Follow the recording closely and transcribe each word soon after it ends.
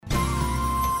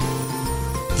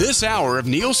This hour of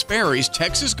Neil Sperry's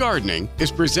Texas Gardening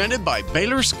is presented by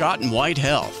Baylor Scott & White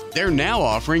Health. They're now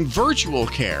offering virtual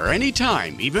care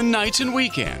anytime, even nights and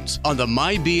weekends, on the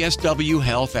MyBSW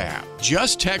Health app.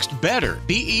 Just text BETTER,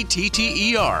 BETTER,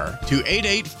 to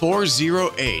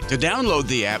 88408 to download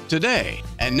the app today.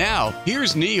 And now,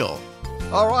 here's Neil.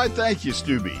 All right, thank you,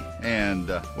 Stubby. And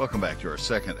welcome back to our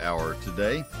second hour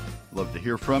today. Love to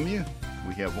hear from you.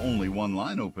 We have only one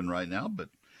line open right now, but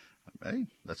hey,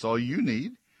 that's all you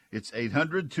need. It's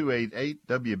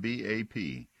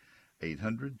 800-288-WBAP,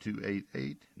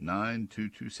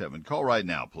 800-288-9227. Call right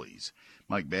now, please.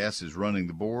 Mike Bass is running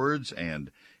the boards,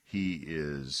 and he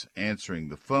is answering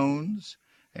the phones,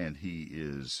 and he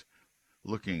is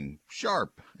looking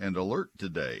sharp and alert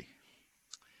today.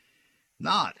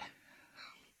 Mike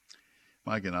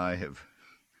and I have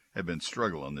been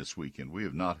struggling this weekend. We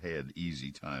have not had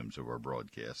easy times of our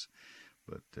broadcasts.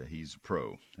 But he's a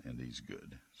pro, and he's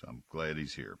good. So I'm glad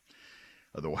he's here.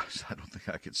 Otherwise, I don't think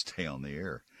I could stay on the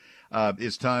air.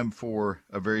 It's time for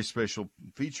a very special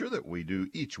feature that we do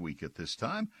each week at this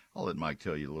time. I'll let Mike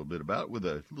tell you a little bit about it with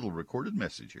a little recorded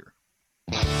message here.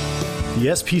 The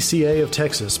SPCA of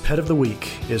Texas Pet of the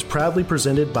Week is proudly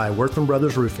presented by Wortham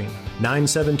Brothers Roofing,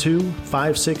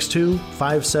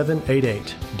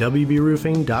 972-562-5788,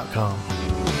 WBRoofing.com.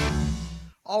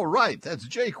 All right, that's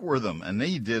Jake Wortham, and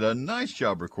he did a nice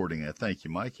job recording that. Thank you,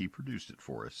 Mike. He produced it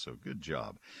for us, so good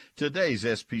job. Today's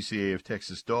SPCA of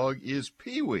Texas dog is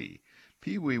Pee-wee.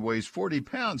 Pee-wee weighs 40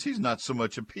 pounds. He's not so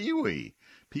much a Pee-wee.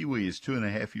 Pee-wee is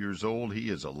 2.5 years old. He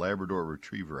is a Labrador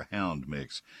Retriever Hound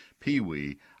mix.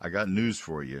 Pee-wee, I got news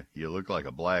for you. You look like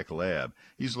a black lab.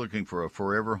 He's looking for a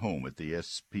forever home at the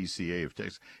SPCA of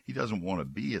Texas. He doesn't want to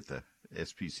be at the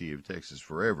SPCA of Texas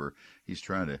forever. He's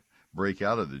trying to break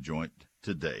out of the joint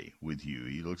today with you.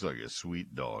 He looks like a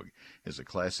sweet dog. He has a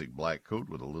classic black coat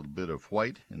with a little bit of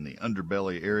white in the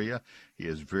underbelly area. He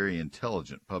has very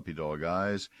intelligent puppy dog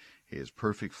eyes. He has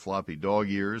perfect floppy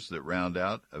dog ears that round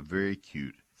out a very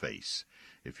cute face.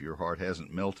 If your heart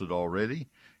hasn't melted already,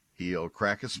 he'll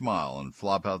crack a smile and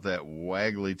flop out that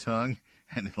waggly tongue,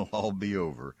 and it'll all be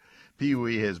over.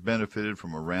 Pee-wee has benefited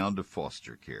from a round of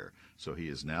foster care, so he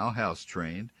is now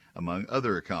house-trained, among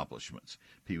other accomplishments.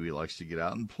 Pee-wee likes to get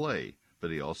out and play, but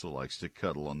he also likes to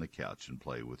cuddle on the couch and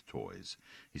play with toys.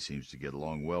 He seems to get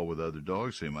along well with other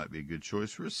dogs, so he might be a good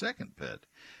choice for a second pet.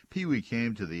 Pee-wee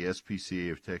came to the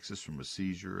SPCA of Texas from a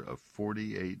seizure of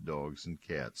 48 dogs and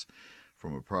cats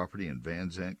from a property in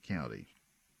Van Zandt County.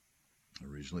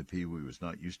 Originally, Pee-wee was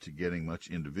not used to getting much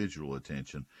individual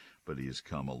attention, but he has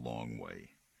come a long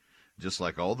way. Just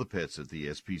like all the pets at the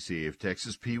SPCA of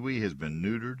Texas, Pee-wee has been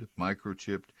neutered,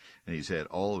 microchipped, and he's had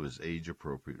all of his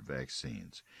age-appropriate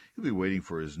vaccines. He'll be waiting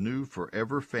for his new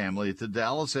forever family at the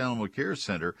Dallas Animal Care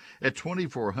Center at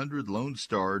 2400 Lone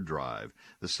Star Drive.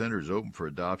 The center is open for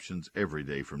adoptions every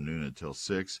day from noon until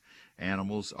 6.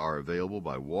 Animals are available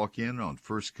by walk-in on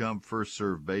first-come,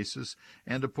 first-served basis,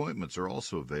 and appointments are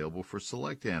also available for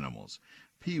select animals.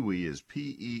 Pee-wee is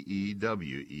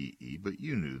P-E-E-W-E-E, but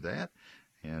you knew that.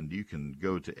 And you can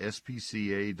go to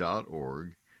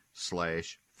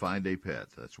spca.org/findapet.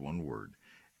 That's one word.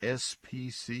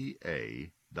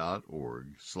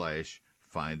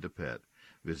 spca.org/findapet.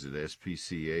 Visit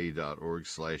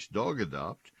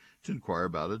spca.org/dogadopt to inquire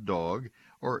about a dog,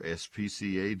 or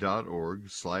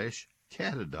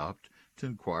spca.org/catadopt to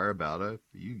inquire about a,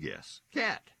 you guess,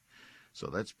 cat. So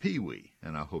that's Pee-wee,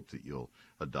 and I hope that you'll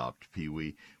adopt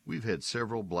Pee-wee. We've had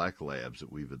several black labs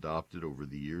that we've adopted over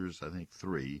the years, I think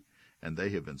 3, and they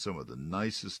have been some of the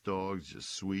nicest dogs,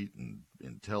 just sweet and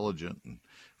intelligent and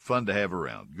fun to have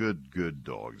around. Good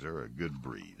dogs. They're a good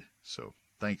breed. So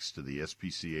thanks to the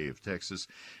SPCA of Texas,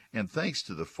 and thanks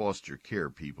to the foster care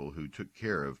people who took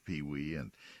care of Pee-wee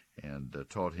and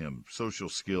taught him social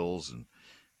skills and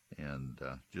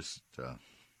just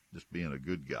being a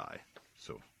good guy.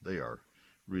 So they are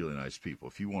really nice people.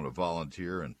 If you want to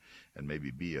volunteer and maybe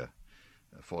be a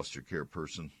foster care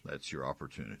person, that's your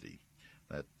opportunity.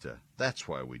 That's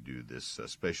why we do this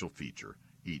special feature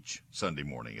each Sunday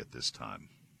morning at this time.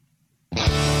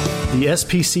 The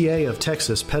SPCA of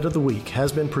Texas Pet of the Week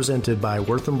has been presented by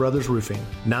Wortham Brothers Roofing,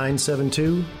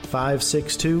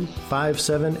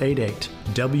 972-562-5788,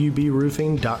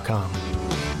 WBRoofing.com.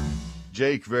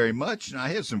 Jake, very much. And I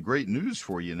have some great news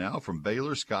for you now from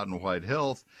Baylor Scott & White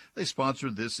Health. They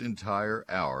sponsored this entire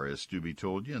hour, as Stubby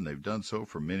told you, and they've done so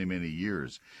for many, many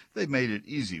years. They've made it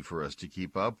easy for us to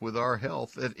keep up with our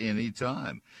health at any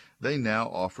time. They now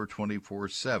offer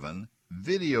 24/7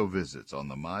 video visits on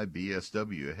the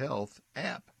MyBSW Health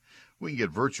app. We can get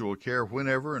virtual care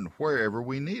whenever and wherever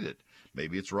we need it.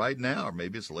 Maybe it's right now, or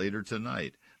maybe it's later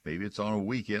tonight. Maybe it's on a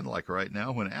weekend like right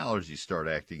now when allergies start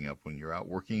acting up when you're out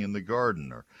working in the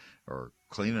garden or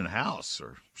cleaning a house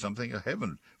or something.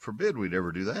 Heaven forbid we'd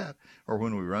ever do that. Or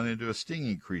when we run into a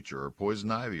stinging creature or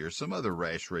poison ivy or some other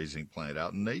rash-raising plant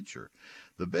out in nature.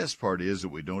 The best part is that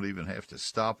we don't even have to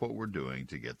stop what we're doing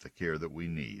to get the care that we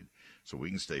need. So we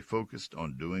can stay focused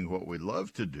on doing what we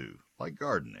love to do, like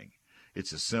gardening.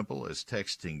 It's as simple as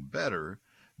texting BETTER,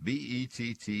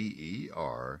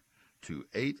 BETTER, to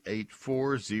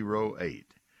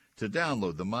 88408 to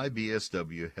download the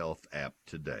MyBSW Health app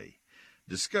today.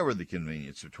 Discover the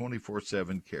convenience of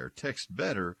 24/7 care. Text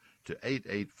BETTER to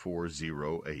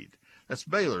 88408. That's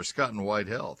Baylor Scott and White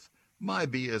Health.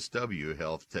 MyBSW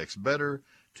Health. Text BETTER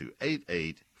to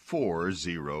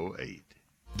 88408.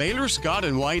 Baylor Scott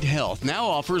and White Health now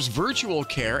offers virtual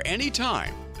care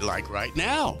anytime, like right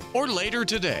now, or later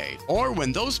today, or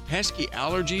when those pesky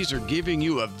allergies are giving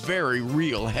you a very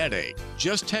real headache.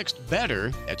 Just text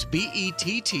BETTER, that's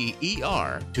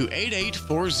BETTER, to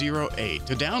 88408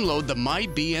 to download the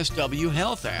MyBSW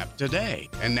Health app today.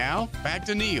 And now, back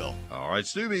to Neil. All right,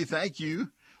 Stubby, thank you.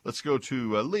 Let's go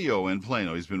to Leo in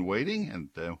Plano. He's been waiting, and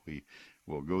we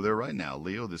will go there right now.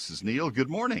 Leo, this is Neil. Good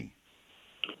morning.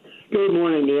 Good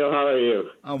morning, Neil. How are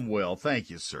you? I'm well, thank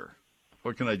you, sir.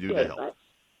 What can I do to help?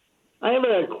 I have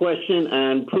a question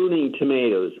on pruning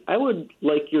tomatoes. I would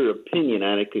like your opinion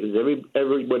on it because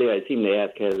everybody I seem to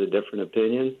ask has a different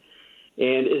opinion.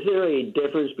 And is there a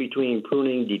difference between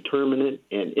pruning determinate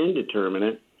and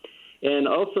indeterminate? And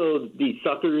also the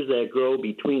suckers that grow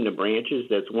between the branches,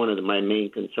 that's one of my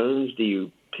main concerns. Do you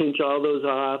pinch all those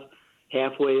off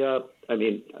halfway up? I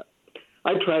mean,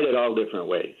 I've tried it all different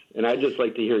ways, and I'd just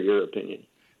like to hear your opinion.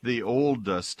 The old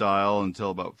style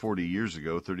until about 40 years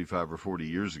ago, 35 or 40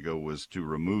 years ago, was to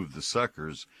remove the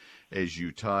suckers as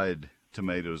you tied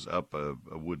tomatoes up a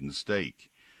wooden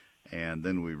stake. And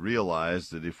then we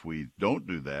realized that if we don't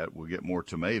do that, we'll get more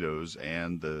tomatoes,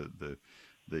 and the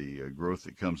growth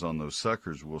that comes on those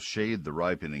suckers will shade the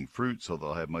ripening fruit, so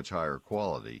they'll have much higher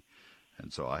quality.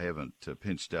 And so I haven't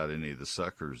pinched out any of the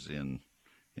suckers in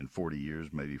 40 years,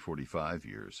 maybe 45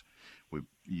 years.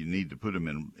 You need to put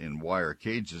them in wire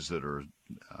cages that are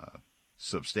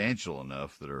substantial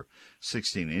enough, that are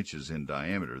 16 inches in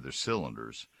diameter. They're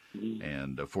cylinders,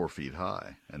 and 4 feet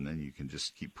high. And then you can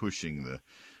just keep pushing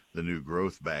the new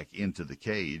growth back into the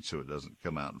cage so it doesn't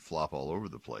come out and flop all over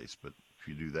the place. But if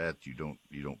you do that, you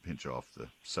don't pinch off the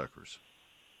suckers.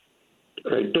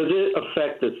 Does it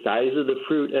affect the size of the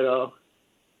fruit at all?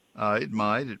 It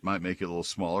might make it a little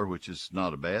smaller, which is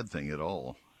not a bad thing at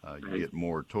all. You get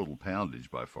more total poundage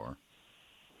by far.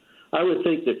 I would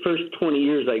think the first 20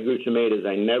 years I grew tomatoes,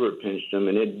 I never pinched them,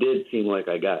 and it did seem like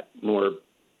I got more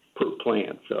per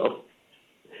plant. So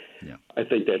yeah, I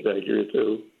think that's accurate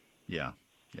too. Yeah,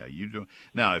 you do.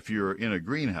 Now, if you're in a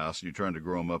greenhouse and you're trying to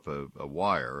grow them up a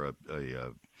wire,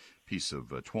 a piece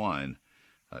of twine,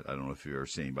 I don't know if you've ever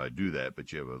seen anybody do that,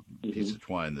 but you have a piece of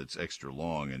twine that's extra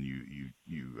long, and you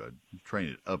train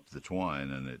it up the twine,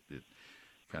 and it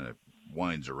kind of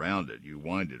winds around it. You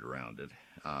wind it around it,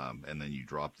 and then you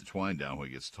drop the twine down when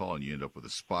it gets tall, and you end up with a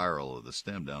spiral of the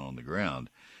stem down on the ground.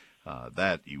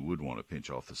 That you would want to pinch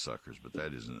off the suckers, but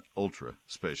that is an ultra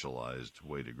specialized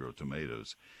way to grow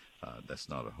tomatoes. That's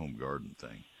not a home garden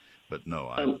thing. But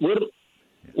no,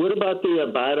 What about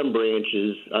the bottom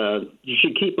branches? You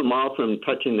should keep them all from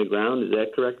touching the ground. Is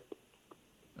that correct?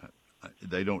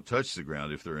 They don't touch the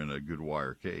ground if they're in a good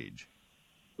wire cage.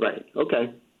 Right.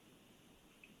 Okay.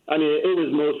 I mean, it was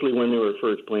mostly when they were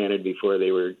first planted before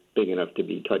they were big enough to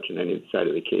be touching any side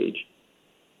of the cage.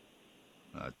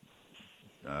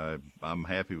 I'm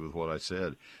happy with what I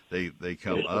said. They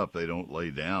come up. They don't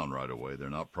lay down right away. They're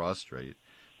not prostrate.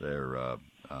 They're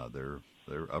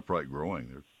upright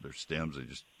growing. They're stems. They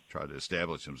just try to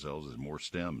establish themselves as more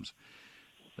stems.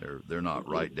 They're not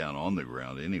right down on the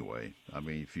ground anyway. I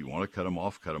mean, if you want to cut them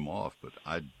off, cut them off. But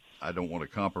I don't want to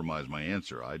compromise my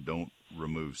answer. I don't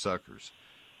remove suckers.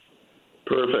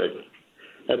 Perfect.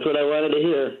 That's what I wanted to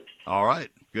hear. All right.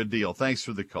 Good deal. Thanks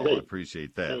for the call. I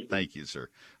appreciate that. Thank you, sir.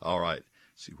 All right.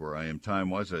 See where I am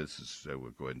time-wise.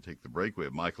 We'll go ahead and take the break. We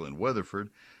have Michael in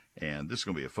Weatherford, and this is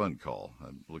going to be a fun call.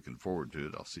 I'm looking forward to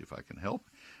it. I'll see if I can help.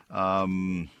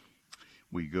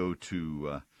 We go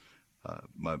to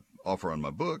my offer on my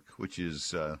book, which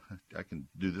is I can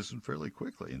do this one fairly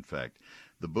quickly. In fact,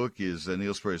 the book is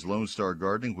Neil Sperry's Lone Star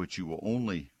Gardening, which you will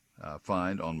only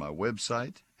find on my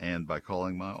website and by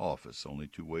calling my office. Only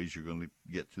two ways you're going to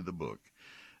get to the book.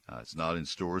 It's not in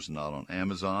stores, not on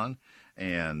Amazon,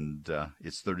 and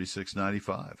it's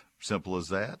 $36.95. Simple as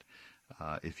that.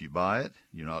 If you buy it,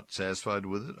 you're not satisfied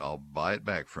with it, I'll buy it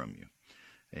back from you.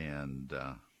 And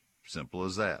simple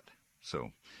as that.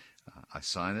 So I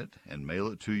sign it and mail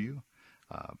it to you.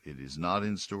 It is not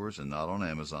in stores and not on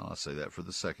Amazon. I'll say that for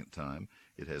the second time.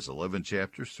 It has 11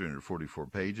 chapters, 344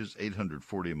 pages,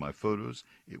 840 of my photos.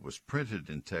 It was printed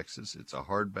in Texas. It's a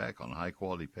hardback on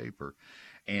high-quality paper.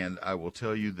 And I will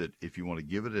tell you that if you want to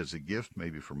give it as a gift,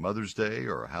 maybe for Mother's Day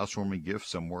or a housewarming gift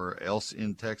somewhere else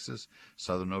in Texas,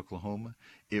 southern Oklahoma,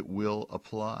 it will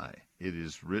apply. It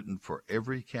is written for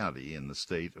every county in the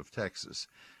state of Texas.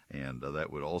 And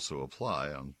that would also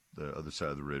apply on the other side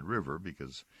of the Red River,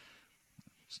 because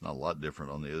it's not a lot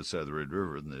different on the other side of the Red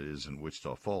River than it is in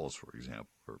Wichita Falls, for example,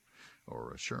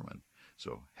 or Sherman.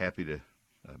 So happy to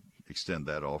extend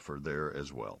that offer there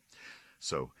as well.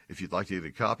 So if you'd like to get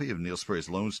a copy of Neil Sperry's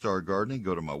Lone Star Gardening,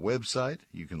 go to my website.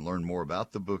 You can learn more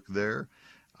about the book there,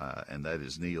 and that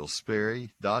is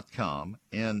neilsperry.com,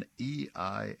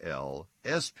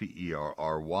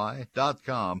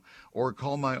 NEILSPERRY.com, or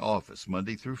call my office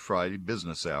Monday through Friday,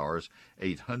 business hours,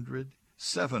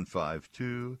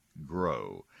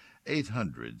 800-752-GROW.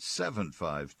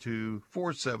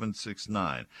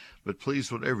 800-752-4769. But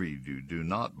please, whatever you do, do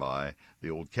not buy the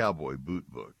old cowboy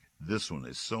boot book. This one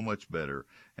is so much better,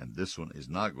 and this one is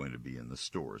not going to be in the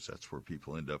stores. That's where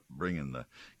people end up bringing the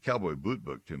cowboy boot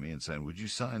book to me and saying, would you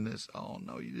sign this? Oh,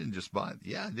 no, you didn't just buy it.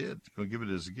 Yeah, I did. I'm going to give it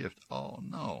as a gift. Oh,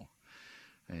 no.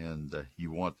 And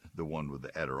you want the one with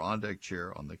the Adirondack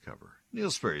chair on the cover. Neil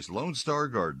Sperry's Lone Star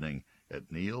Gardening at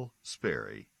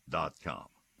neilsperry.com.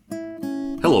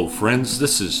 Hello, friends.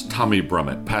 This is Tommy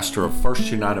Brummett, pastor of First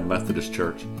United Methodist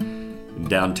Church in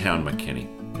downtown McKinney,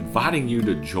 inviting you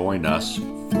to join us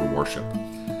for worship.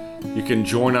 You can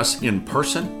join us in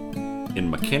person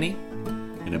in McKinney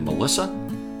and in Melissa,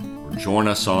 or join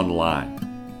us online.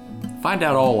 Find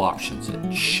out all options at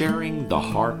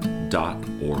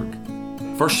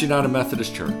sharingtheheart.org. First United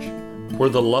Methodist Church, where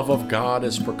the love of God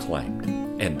is proclaimed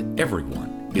and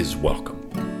everyone is welcome.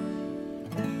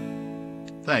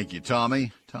 Thank you,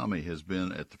 Tommy. Tommy has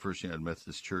been at the First United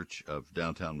Methodist Church of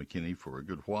downtown McKinney for a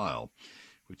good while,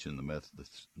 which in the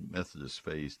Methodist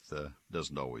faith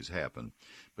doesn't always happen,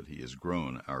 but he has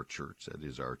grown our church, that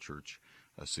is our church,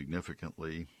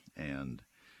 significantly, and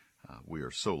we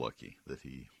are so lucky that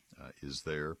he is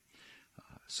there,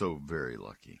 so very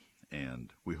lucky,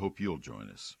 and we hope you'll join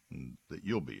us, and that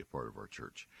you'll be a part of our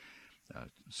church.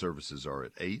 Services are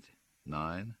at 8,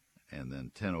 9, and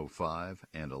then 10:05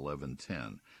 and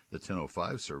 11:10. The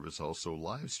 10:05 service also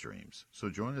live streams, so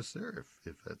join us there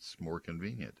if that's more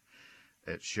convenient,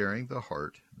 at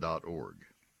sharingtheheart.org.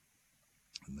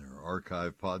 And there are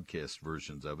archived podcast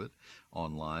versions of it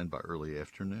online by early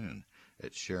afternoon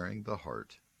at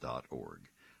sharingtheheart.org.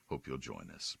 Hope you'll join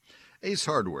us. Ace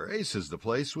Hardware. Ace is the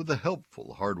place with the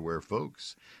helpful hardware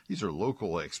folks. These are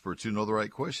local experts who know the right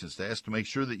questions to ask to make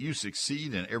sure that you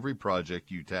succeed in every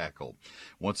project you tackle.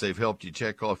 Once they've helped you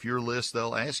check off your list,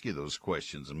 they'll ask you those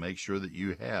questions and make sure that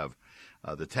you have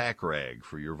the tack rag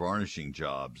for your varnishing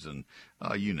jobs, and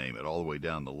you name it, all the way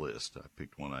down the list. I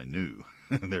picked one I knew.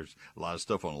 There's a lot of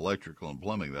stuff on electrical and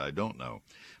plumbing that I don't know,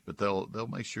 but they'll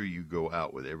make sure you go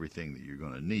out with everything that you're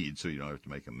going to need, so you don't have to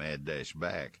make a mad dash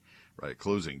back right at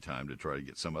closing time to try to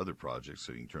get some other project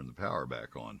so you can turn the power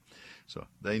back on. So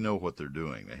they know what they're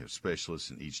doing. They have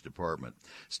specialists in each department.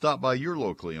 Stop by your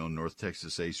locally owned North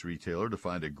Texas Ace retailer to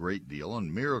find a great deal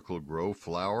on Miracle Grow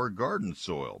flower garden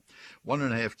soil.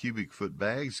 1.5 cubic foot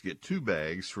bags, get 2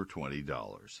 bags for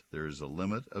 $20. There is a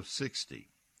limit of 60.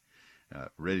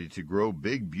 Ready to grow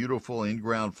big, beautiful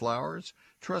in-ground flowers?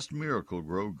 Trust Miracle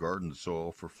Grow garden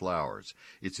soil for flowers.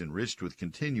 It's enriched with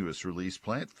continuous release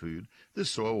plant food.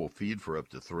 This soil will feed for up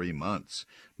to 3 months.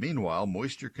 Meanwhile,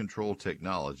 moisture control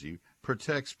technology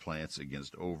protects plants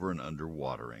against over and under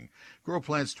watering. Grow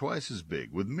plants twice as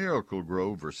big with Miracle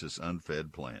Grow versus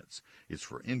unfed plants. It's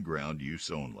for in-ground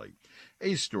use only.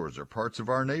 Ace stores are parts of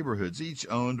our neighborhoods, each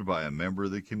owned by a member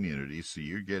of the community, so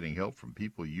you're getting help from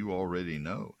people you already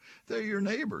know. They're your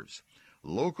neighbors.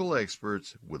 Local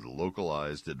experts with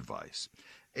localized advice.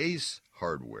 Ace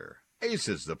Hardware. Ace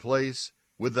is the place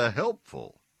with the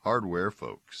helpful hardware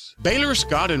folks. Baylor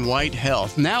Scott & White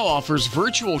Health now offers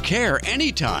virtual care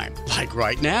anytime, like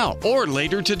right now or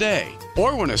later today,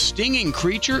 or when a stinging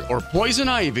creature or poison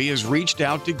ivy has reached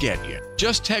out to get you.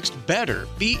 Just text BETTER,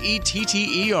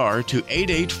 BETTER, to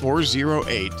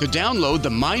 88408 to download the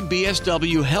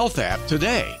MyBSW Health app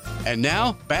today. And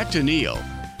now, back to Neil.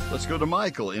 Let's go to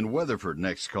Michael in Weatherford.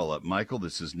 Next call up. Michael,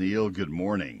 this is Neil. Good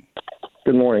morning.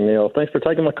 Good morning, Neil. Thanks for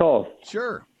taking my call.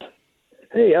 Sure.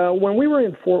 Hey, when we were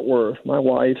in Fort Worth, my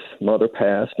wife's mother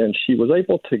passed, and she was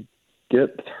able to get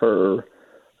her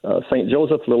St.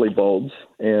 Joseph lily bulbs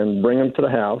and bring them to the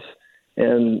house.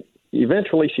 And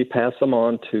eventually she passed them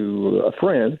on to a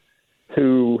friend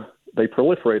who they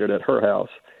proliferated at her house.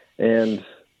 And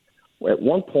at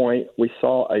one point we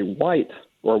saw a white,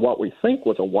 or what we think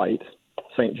was a white,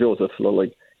 St. Joseph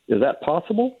lily. Is that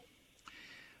possible?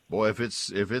 Boy, if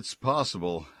it's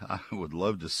possible, I would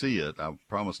love to see it. I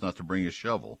promise not to bring a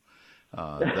shovel.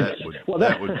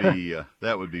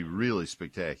 That would be really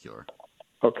spectacular.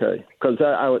 Okay, because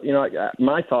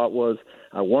my thought was,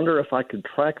 I wonder if I could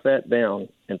track that down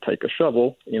and take a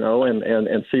shovel,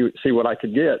 and see what I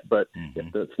could get. But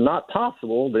if it's not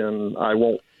possible, then I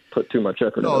won't put too much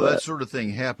effort into that. No, that sort of thing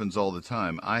happens all the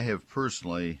time. I have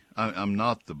personally, I'm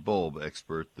not the bulb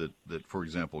expert that, for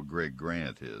example, Greg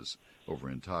Grant is over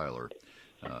in Tyler.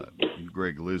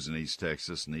 Greg lives in East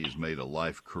Texas, and he's made a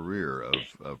life career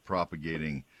of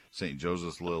propagating St.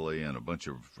 Joseph's lily and a bunch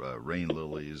of rain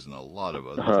lilies and a lot of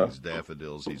other things,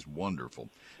 daffodils. He's wonderful.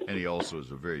 And he also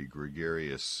is a very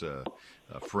gregarious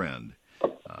friend,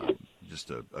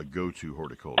 just a go-to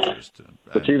horticulturist.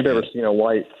 But you've never seen a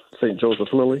white St.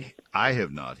 Joseph's lily? I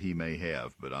have not. He may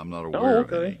have, but I'm not aware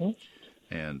of any.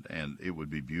 Mm-hmm. And it would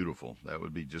be beautiful. That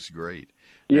would be just great.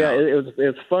 Yeah, now,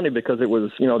 it's funny because it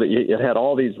was, it had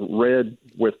all these red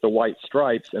with the white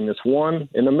stripes, and this one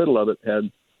in the middle of it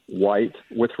had white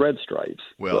with red stripes.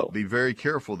 Well, be very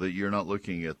careful that you're not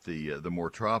looking at the more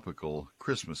tropical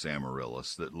Christmas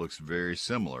amaryllis that looks very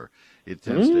similar. It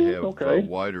tends to have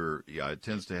wider. Yeah, it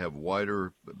tends to have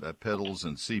wider petals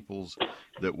and sepals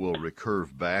that will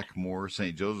recurve back more.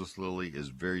 St. Joseph's lily is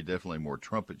very definitely more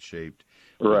trumpet shaped,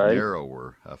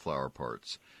 narrower flower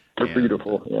parts. They're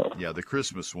beautiful. Yeah, the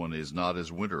Christmas one is not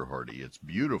as winter hardy. It's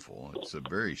beautiful. It's a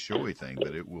very showy thing,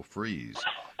 but it will freeze.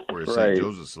 Whereas St.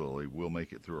 Joseph's lily will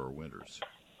make it through our winters.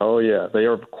 Oh yeah, they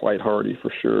are quite hardy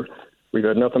for sure. We've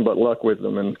had nothing but luck with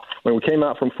them. And when we came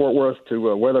out from Fort Worth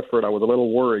to Weatherford, I was a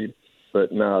little worried,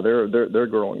 but no, they're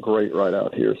growing great right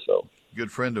out here. So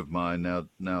good friend of mine,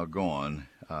 now gone,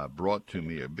 brought to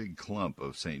me a big clump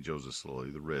of St. Joseph's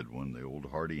lily, the red one, the old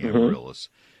hardy amaryllis,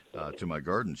 to my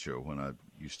garden show when I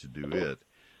used to do it.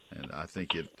 And I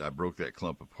think I broke that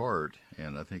clump apart,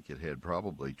 and I think it had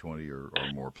probably 20 or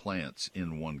more plants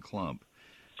in one clump.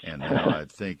 And now I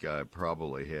think I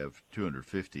probably have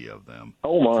 250 of them.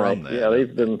 Oh my! From that. Yeah,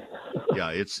 they've been.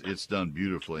 Yeah, it's done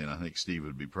beautifully, and I think Steve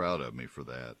would be proud of me for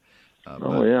that.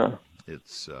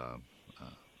 It's a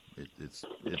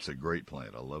great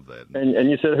plant. I love that.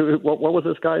 And you said what was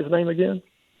this guy's name again?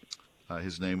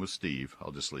 His name was Steve.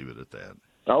 I'll just leave it at that.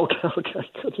 Okay,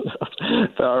 good enough.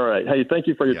 All right. Hey, thank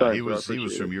you for your time. He was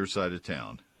from your side of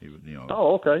town.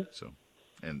 Oh, okay. So,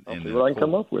 and see what I can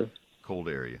come up with. Cold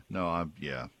area. No,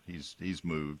 he's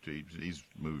moved. He's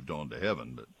moved on to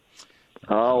heaven, but.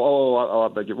 I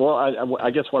beg you. Well,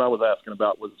 I guess what I was asking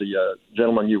about was the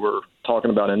gentleman you were talking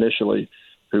about initially,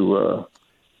 who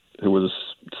was,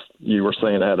 you were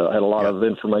saying had a lot of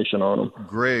information on him.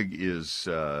 Greg is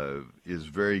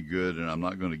very good, and I'm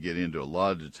not going to get into a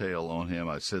lot of detail on him.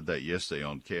 I said that yesterday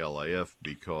on KLIF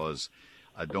because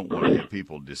I don't want to have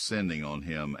people descending on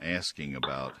him asking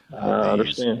about I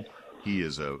understand. He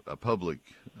is a public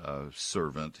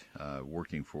servant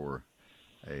working for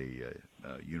a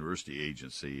university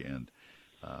agency, and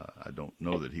I don't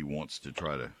know that he wants to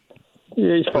try to.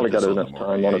 Yeah, he's probably got enough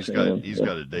time on his hands. He's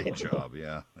got a day job,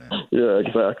 yeah. Yeah,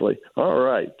 exactly. All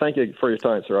right. Thank you for your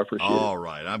time, sir. I appreciate it. All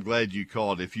right. I'm glad you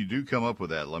called. If you do come up with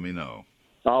that, let me know.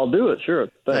 I'll do it, sure.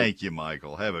 Thank you,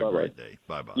 Michael. Have a great day.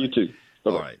 Bye-bye. You too.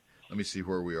 Bye-bye. All right. Let me see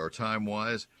where we are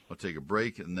time-wise. I'll take a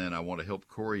break, and then I want to help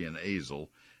Corey and Azel.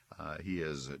 He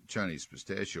has a Chinese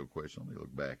pistachio question. Let me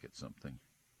look back at something.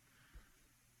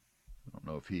 I don't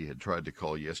know if he had tried to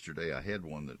call yesterday. I had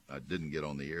one that I didn't get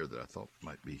on the air that I thought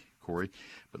might be Corey.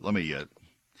 But let me, you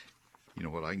know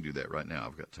what, I can do that right now.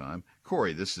 I've got time.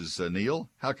 Corey, this is Neil.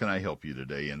 How can I help you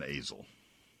today in Azel?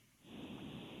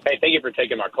 Hey, thank you for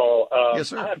taking my call. Yes,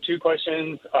 sir. I have two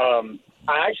questions. I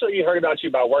actually heard about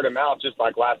you by word of mouth just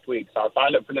like last week. So I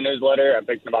signed up for the newsletter. I'm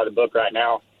fixing to buy the book right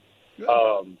now.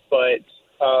 So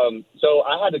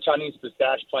I had a Chinese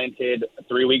pistache planted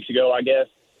 3 weeks ago, I guess.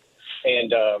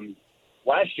 And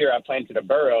last year I planted a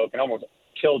bur oak and almost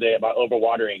killed it by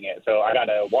overwatering it. So I got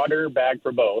a water bag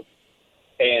for both,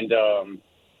 and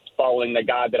following the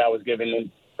guide that I was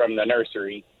given from the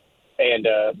nursery. And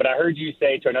but I heard you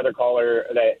say to another caller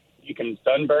that you can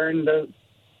sunburn the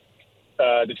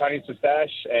Chinese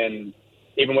pistache, and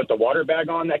even with the water bag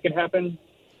on, that can happen.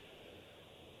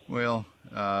 Well,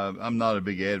 I'm not a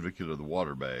big advocate of the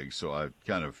water bag, so I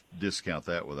kind of discount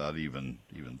that without even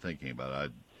thinking about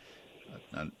it.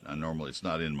 I normally, it's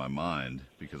not in my mind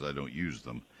because I don't use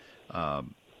them.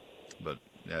 But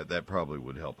that probably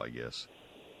would help, I guess.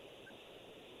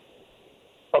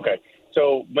 Okay.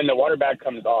 So when the water bag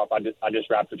comes off, I just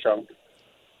wrap the trunk.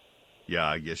 Yeah,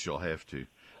 I guess you'll have to.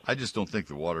 I just don't think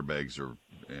the water bags are,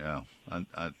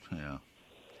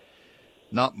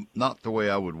 not the way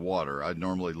I would water. I'd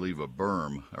normally leave a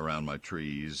berm around my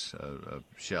trees, a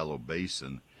shallow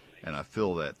basin, and I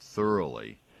fill that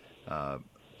thoroughly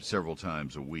several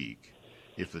times a week.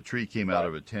 If the tree came out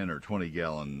of a 10 or 20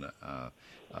 gallon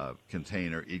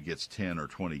container, it gets 10 or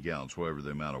 20 gallons, whatever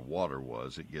the amount of water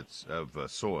was. It gets of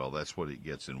soil. That's what it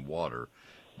gets in water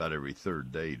about every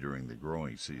third day during the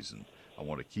growing season. I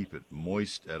want to keep it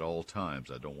moist at all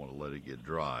times. I don't want to let it get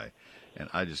dry. And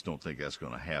I just don't think that's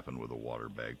going to happen with a water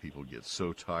bag. People get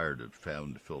so tired of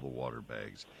having to fill the water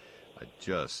bags. I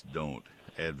just don't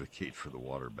advocate for the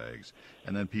water bags.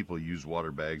 And then people use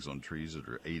water bags on trees that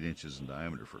are 8 inches in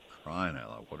diameter. For crying out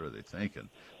loud, what are they thinking?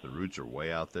 The roots are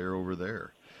way out there over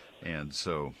there. And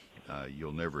so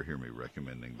you'll never hear me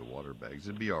recommending the water bags.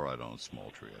 It'd be all right on a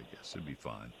small tree, I guess. It'd be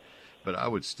fine. But I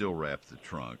would still wrap the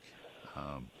trunk.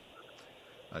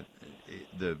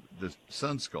 The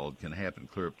sun scald can happen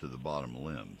clear up to the bottom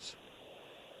limbs.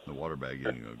 The water bag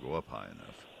isn't going to go up high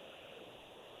enough.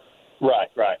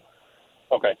 Right.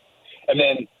 Okay. And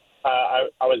then I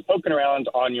was poking around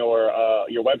on your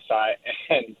website,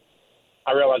 and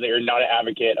I realized that you're not an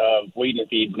advocate of weed and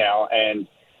feeds now. And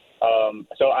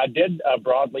so I did a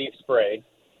broadleaf spray,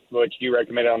 which you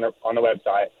recommended on the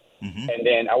website. Mm-hmm. And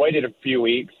then I waited a few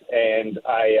weeks, and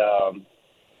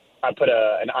I put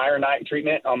an ironite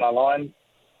treatment on my lawn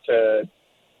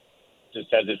just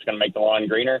says it's going to make the lawn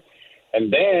greener.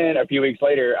 And then a few weeks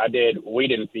later, I did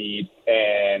weed and feed,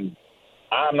 and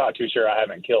I'm not too sure I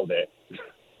haven't killed it.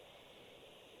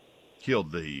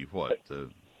 Killed the what? The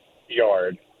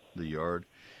yard. The yard.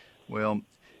 Well,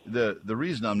 the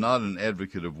reason I'm not an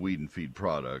advocate of weed and feed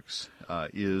products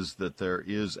is that there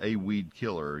is a weed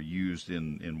killer used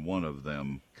in one of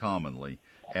them commonly,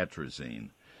 atrazine,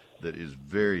 that is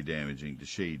very damaging to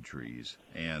shade trees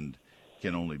and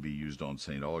can only be used on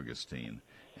St. Augustine.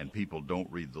 And people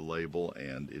don't read the label,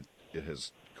 and it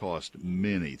has cost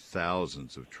many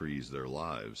thousands of trees their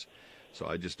lives. So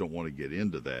I just don't want to get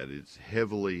into that. It's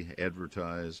heavily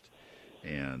advertised,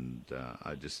 and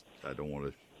I don't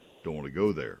want to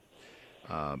go there.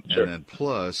 Sure. And then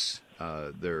plus,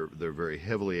 they're very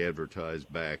heavily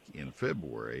advertised back in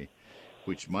February,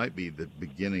 which might be the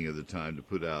beginning of the time to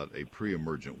put out a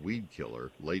pre-emergent weed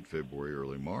killer, late February,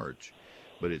 early March.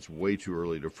 But it's way too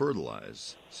early to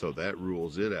fertilize. So that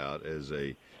rules it out as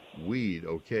a weed,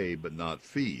 okay, but not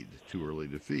feed, too early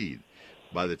to feed.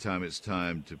 By the time it's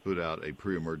time to put out a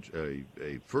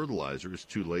fertilizer, it's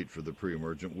too late for the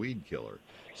pre-emergent weed killer.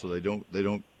 So they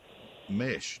don't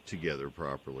mesh together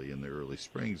properly in the early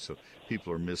spring. So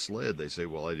people are misled. They say,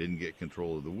 well, I didn't get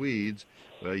control of the weeds.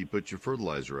 Well, you put your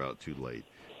fertilizer out too late.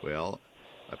 Well,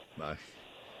 I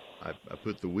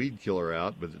put the weed killer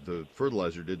out, but the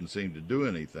fertilizer didn't seem to do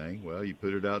anything. Well, you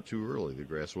put it out too early. The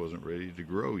grass wasn't ready to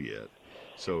grow yet.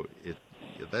 So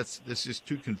this is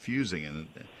too confusing, and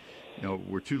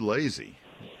we're too lazy.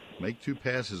 Make 2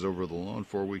 passes over the lawn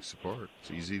 4 weeks apart.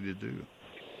 It's easy to do,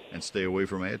 and stay away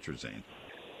from atrazine.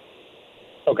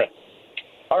 Okay.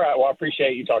 All right. Well, I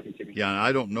appreciate you talking to me. Yeah, and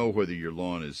I don't know whether your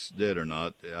lawn is dead or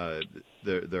not.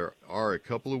 There are a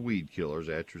couple of weed killers,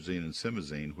 atrazine and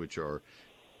simazine, which are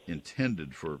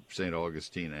intended for St.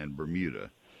 Augustine and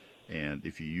Bermuda, and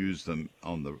if you use them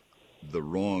on the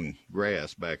wrong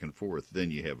grass back and forth, then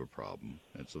you have a problem,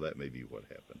 and so that may be what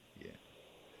happened. Yeah.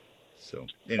 So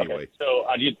anyway, okay. So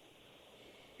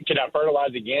can I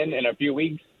fertilize again in a few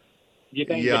weeks? Do you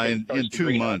think? Yeah, in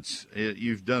 2 months.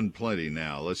 You've done plenty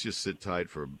now. Let's just sit tight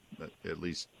for at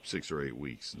least 6 or 8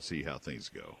 weeks and see how things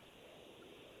go.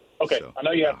 Okay, so, I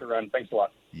know you have to run. Thanks a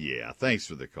lot. Yeah, thanks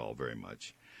for the call very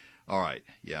much. All right.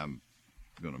 Yeah, I'm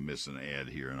going to miss an ad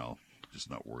here, and I'll just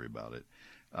not worry about it.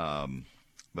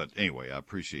 But anyway, I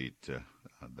appreciate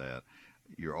that.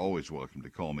 You're always welcome to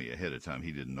call me ahead of time.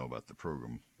 He didn't know about the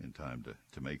program in time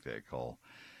to make that call.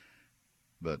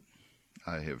 But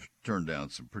I have turned down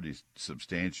some pretty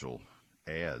substantial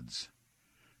ads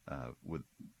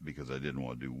because I didn't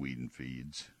want to do weed and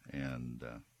feeds, and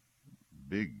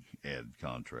big ad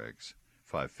contracts,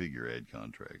 5-figure ad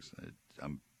contracts.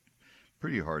 I'm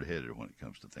pretty hard-headed when it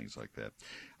comes to things like that.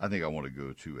 I think I want to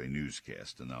go to a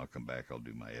newscast, and I'll come back. I'll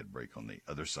do my ad break on the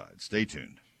other side. Stay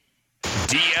tuned.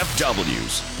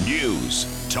 DFW's News,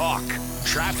 Talk,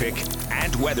 Traffic,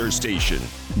 and Weather Station.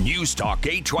 News Talk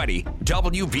 820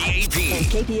 WBAP. And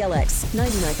KPLX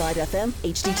 99.5 FM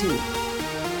HD2.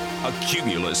 A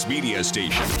Cumulus media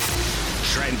station.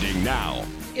 Trending now.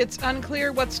 It's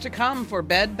unclear what's to come for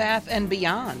Bed Bath &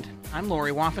 Beyond. I'm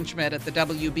Lori Waffenschmidt at the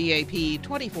WBAP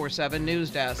 24/7 News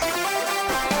Desk.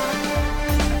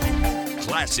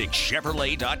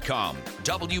 ClassicChevrolet.com.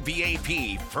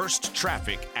 WBAP First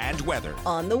Traffic and Weather.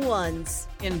 On the ones.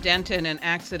 In Denton, an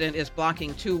accident is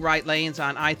blocking 2 right lanes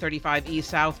on I-35E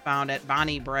southbound at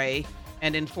Bonnie Bray.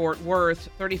 And in Fort Worth,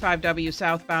 35W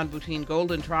southbound between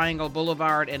Golden Triangle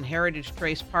Boulevard and Heritage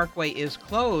Trace Parkway is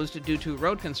closed due to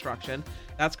road construction.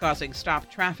 That's causing stopped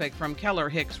traffic from Keller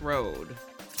Hicks Road.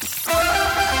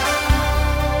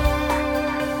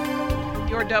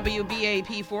 Your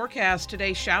WBAP forecast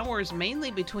today: showers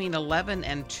mainly between 11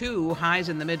 and 2, highs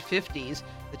in the mid-50s.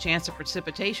 The chance of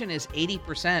precipitation is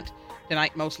 80%.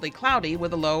 Tonight, mostly cloudy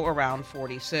with a low around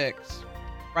 46.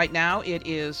 Right now, it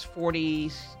is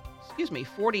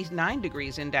 49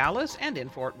 degrees in Dallas and in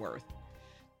Fort Worth.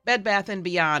 Bed Bath &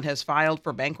 Beyond has filed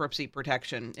for bankruptcy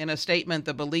protection. In a statement,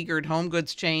 the beleaguered home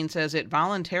goods chain says it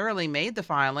voluntarily made the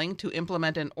filing to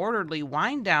implement an orderly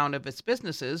wind down of its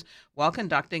businesses while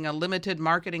conducting a limited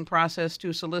marketing process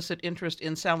to solicit interest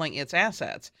in selling its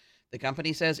assets. The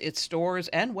company says its stores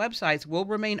and websites will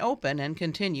remain open and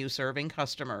continue serving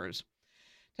customers.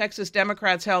 Texas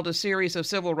Democrats held a series of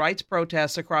civil rights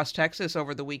protests across Texas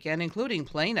over the weekend, including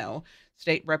Plano.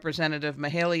 State Representative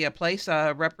Mahalia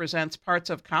Plaza represents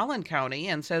parts of Collin County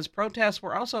and says protests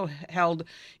were also held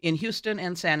in Houston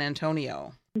and San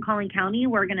Antonio. In Collin County,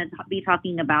 we're going to be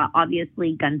talking about,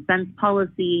 obviously, gun sense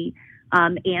policy,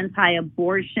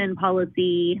 anti-abortion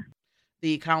policy.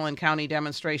 The Collin County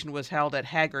demonstration was held at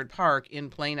Haggard Park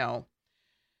in Plano.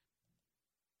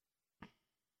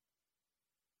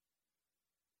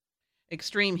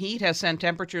 Extreme heat has sent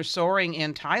temperatures soaring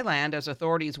in Thailand as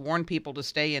authorities warn people to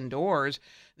stay indoors.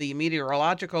 The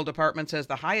meteorological department says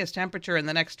the highest temperature in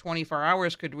the next 24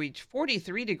 hours could reach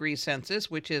 43 degrees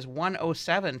Celsius, which is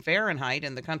 107 Fahrenheit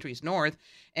in the country's north,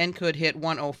 and could hit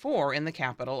 104 in the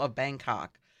capital of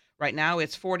Bangkok. Right now,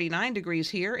 it's 49 degrees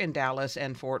here in Dallas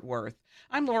and Fort Worth.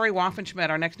 I'm Lori Waffenschmidt.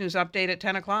 Our next news update at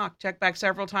 10 o'clock. Check back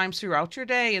several times throughout your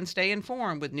day and stay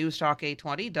informed with News Talk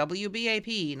 820,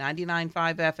 WBAP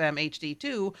 99.5 FM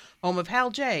HD2, home of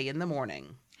Hal J. in the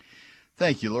morning.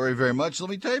 Thank you, Lori, very much. Let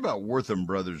me tell you about Wortham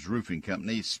Brothers Roofing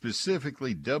Company,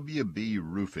 specifically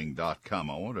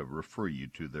WBRoofing.com. I want to refer you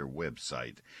to their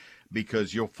website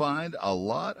because you'll find a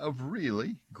lot of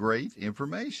really great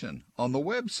information on the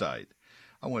website.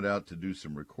 I went out to do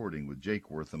some recording with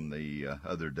Jake Wortham the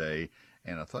other day,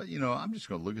 and I thought, I'm just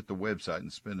going to look at the website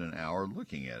and spend an hour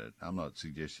looking at it. I'm not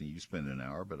suggesting you spend an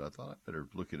hour, but I thought I'd better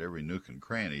look at every nook and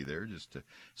cranny there just to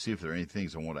see if there are any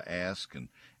things I want to ask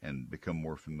and become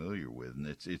more familiar with. And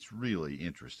it's really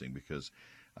interesting because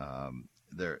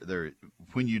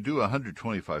when you do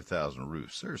 125,000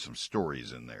 roofs, there are some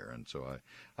stories in there, and so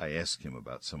I asked him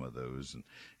about some of those,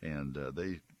 and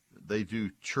they do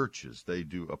churches, they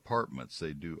do apartments,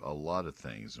 they do a lot of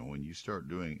things. And when you start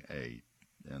doing an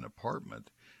apartment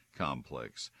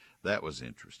complex, that was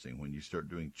interesting. When you start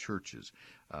doing churches,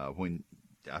 when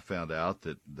I found out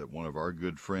that one of our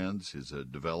good friends is a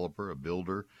developer, a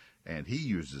builder, and he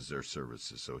uses their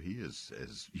services. So he has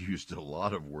used a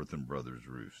lot of Wortham Brothers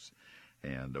roofs.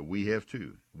 And we have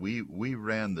too. We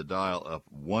ran the dial up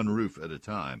one roof at a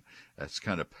time. That's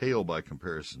kind of pale by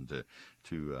comparison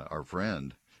to our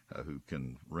friend who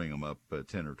can ring them up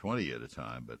 10 or 20 at a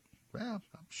time. But, well,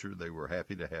 I'm sure they were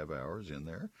happy to have ours in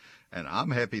there. And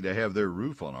I'm happy to have their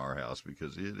roof on our house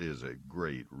because it is a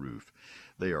great roof.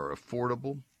 They are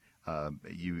affordable.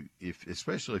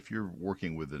 Especially if you're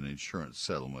working with an insurance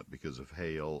settlement because of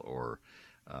hail or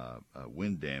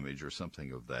wind damage or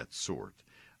something of that sort.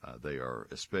 They are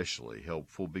especially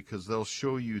helpful because they'll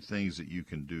show you things that you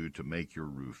can do to make your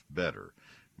roof better.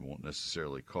 It won't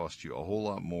necessarily cost you a whole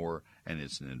lot more, and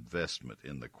it's an investment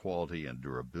in the quality and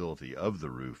durability of the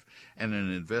roof, and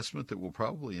an investment that will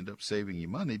probably end up saving you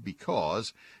money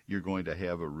because you're going to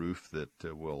have a roof that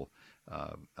will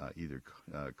either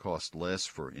cost less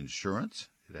for insurance,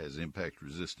 it has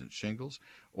impact-resistant shingles,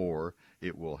 or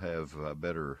it will have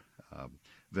better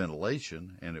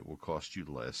ventilation, and it will cost you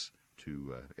less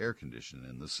to air condition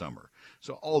in the summer.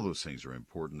 So all those things are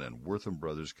important, and Wortham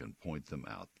Brothers can point them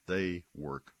out. They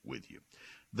work with you.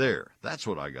 There, that's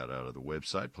what I got out of the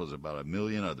website, plus about a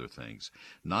million other things.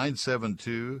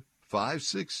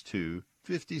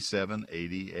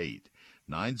 972-562-5788.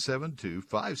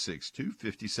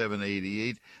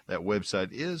 972-562-5788. That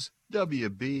website is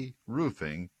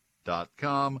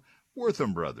WBRoofing.com.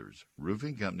 Wortham Brothers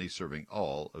Roofing Company, serving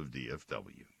all of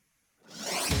DFW.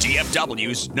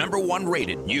 DFW's #1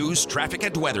 rated news, traffic,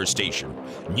 and weather station.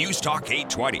 News Talk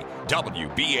 820,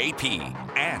 WBAP,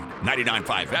 and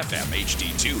 99.5 FM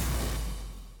HD2.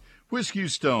 Whiskey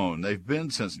Stone, they've been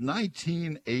since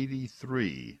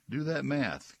 1983. Do that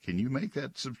math. Can you make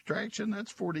that subtraction?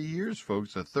 That's 40 years,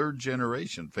 folks. A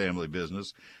third-generation family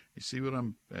business. You see what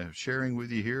I'm sharing with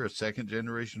you here? A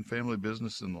second-generation family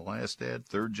business in the last ad.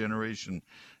 Third generation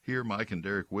here, Mike and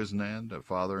Derek Wisnand, a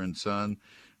father and son.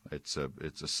 It's a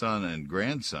son and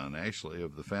grandson, actually,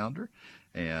 of the founder.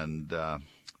 And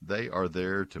they are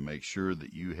there to make sure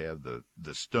that you have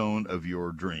the stone of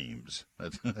your dreams.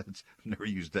 I've never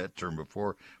used that term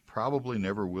before. Probably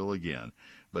never will again.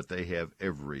 But they have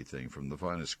everything from the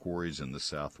finest quarries in the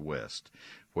Southwest.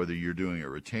 Whether you're doing a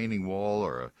retaining wall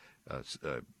or a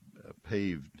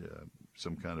paved,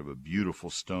 some kind of a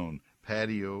beautiful stone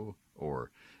patio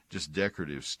or just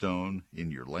decorative stone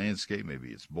in your landscape. Maybe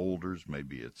it's boulders,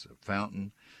 maybe it's a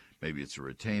fountain, maybe it's a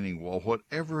retaining wall,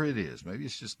 whatever it is. Maybe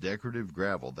it's just decorative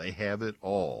gravel. They have it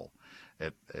all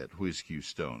at Whiskey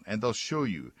Stone, and they'll show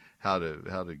you how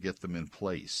to get them in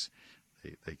place.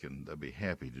 They'll be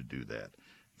happy to do that.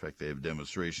 In fact, they have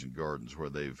demonstration gardens where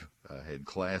they've had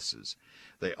classes.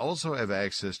 They also have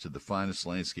access to the finest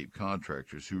landscape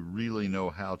contractors who really know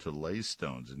how to lay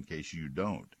stones in case you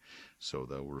don't. So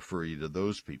they'll refer you to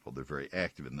those people. They're very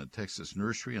active in the Texas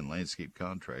Nursery and Landscape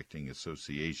Contracting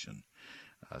Association.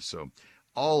 So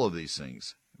all of these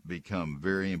things become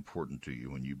very important to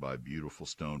you when you buy beautiful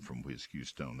stone from Whiskey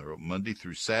Stone. They're open Monday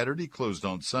through Saturday, closed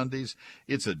on Sundays.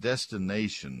 It's a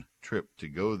destination trip to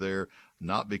go there,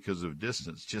 not because of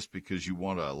distance, just because you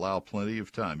want to allow plenty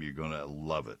of time. You're going to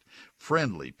love it.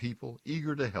 Friendly people,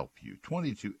 eager to help you.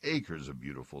 22 acres of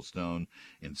beautiful stone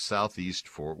in southeast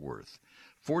Fort Worth.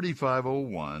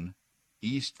 4501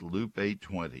 East Loop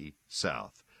 820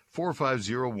 South.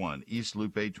 4501 East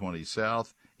Loop 820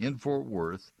 South in Fort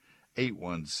Worth.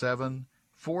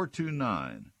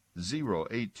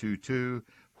 817-429-0822,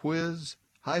 whiz-q.com.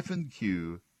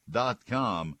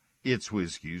 It's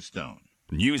Whiskey Stone.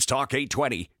 News Talk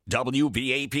 820,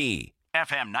 WBAP,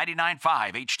 FM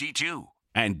 99.5 HD2,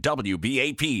 and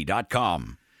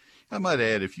WBAP.com. I might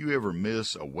add, if you ever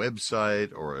miss a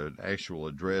website or an actual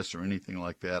address or anything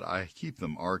like that, I keep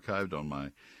them archived on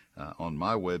my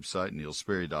website,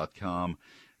 neilsperry.com,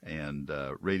 and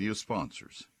radio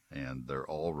sponsors. And they're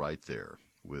all right there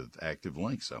with active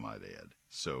links, I might add.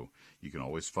 So you can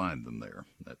always find them there.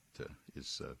 That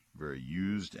is a very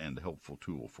used and helpful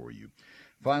tool for you.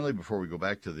 Finally, before we go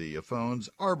back to the phones,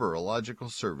 Arborilogical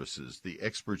Services, the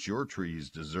experts your trees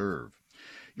deserve.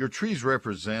 Your trees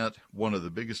represent one of the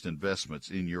biggest investments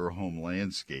in your home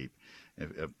landscape,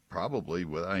 probably,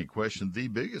 without any question, the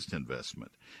biggest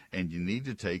investment. And you need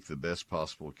to take the best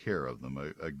possible care of them.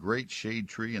 A great shade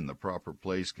tree in the proper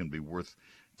place can be worth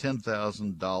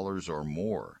 $10,000 or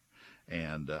more.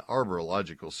 And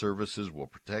Arborilogical Services will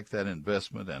protect that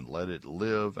investment and let it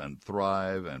live and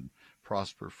thrive and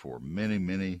prosper for many,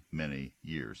 many, many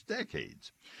years,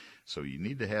 decades. So you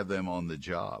need to have them on the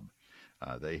job.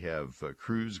 They have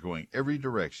crews going every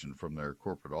direction from their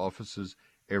corporate offices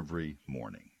every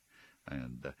morning.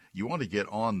 And you want to get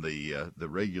on the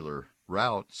regular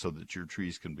route so that your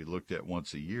trees can be looked at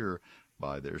once a year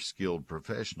by their skilled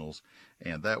professionals,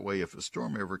 and that way if a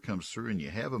storm ever comes through and you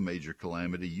have a major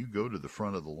calamity, you go to the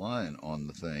front of the line on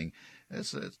the thing.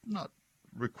 It's not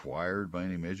required by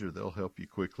any measure. They'll help you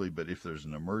quickly, but if there's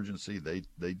an emergency,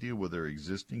 they deal with their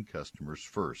existing customers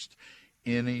first.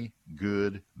 Any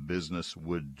good business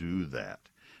would do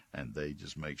that, and they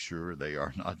just make sure they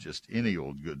are not just any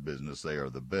old good business. They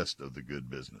are the best of the good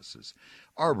businesses.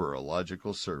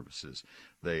 Arborilogical Services.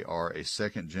 They are a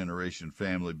second-generation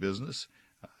family business.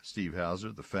 Steve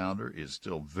Hauser, the founder, is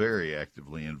still very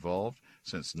actively involved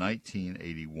since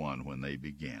 1981 when they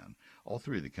began. All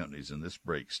three of the companies in this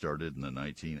break started in the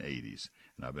 1980s,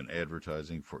 and I've been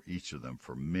advertising for each of them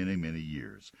for many, many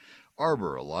years.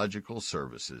 Arborilogical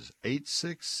Services,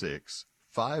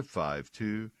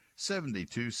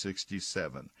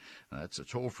 866-552-7267. That's a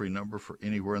toll-free number for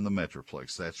anywhere in the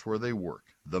Metroplex. That's where they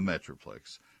work, the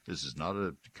Metroplex. This is not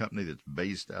a company that's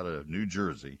based out of New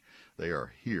Jersey. They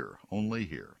are here, only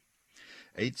here.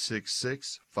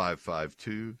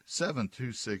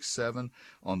 866-552-7267.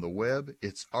 On the web,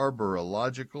 it's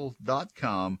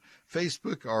arborilogical.com,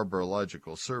 Facebook,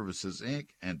 Arborilogical Services, Inc.,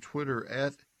 and Twitter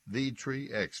at The Tree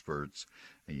Experts.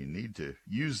 And you need to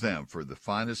use them for the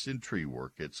finest in tree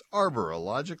work. It's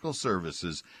Arborilogical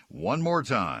Services. One more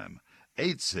time,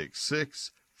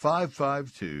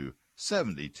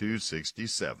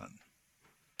 866-552-7267.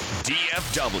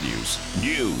 DFW's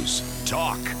News,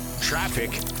 Talk, Traffic,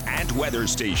 and Weather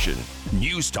Station.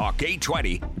 News Talk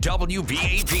 820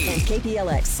 WBAP. And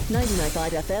KPLX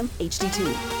 99.5 FM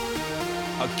HD2.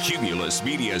 A Cumulus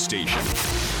media station.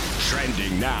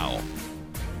 Trending now.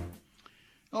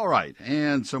 All right,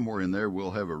 and somewhere in there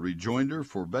we'll have a rejoinder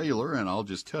for Baylor, and I'll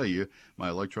just tell you, my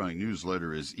electronic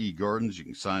newsletter is eGardens. You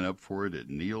can sign up for it at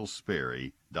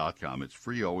neilsperry.com. It's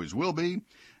free, always will be,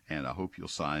 and I hope you'll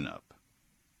sign up.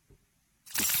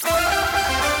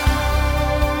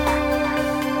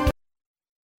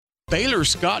 Baylor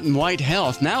Scott and White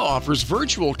Health now offers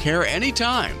virtual care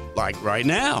anytime, like right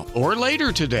now or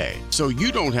later today, so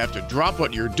you don't have to drop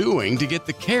what you're doing to get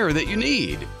the care that you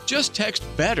need. Just text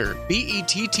BETTER,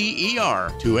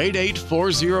 BETTER, to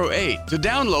 88408 to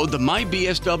download the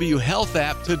MyBSW Health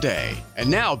app today. And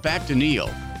now back to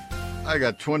Neil. I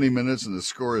got 20 minutes and the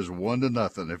score is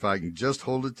 1-0. If I can just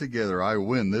hold it together, I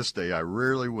win this day. I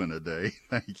rarely win a day.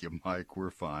 Thank you, Mike. We're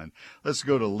fine. Let's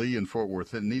go to Lee in Fort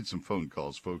Worth and need some phone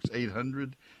calls, folks.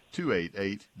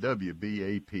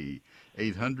 800-288-WBAP.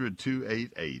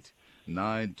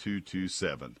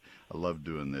 800-288-9227. I love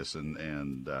doing this,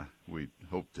 and we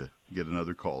hope to get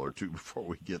another call or two before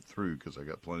we get through because I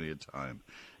got plenty of time.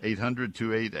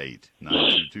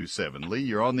 800-288-9227. Lee,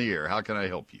 you're on the air. How can I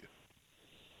help you?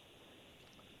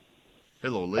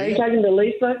 Hello, Lee. Are you talking to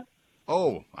Lisa?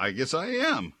 Oh, I guess I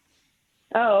am.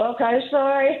 Oh, okay.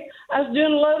 Sorry. I was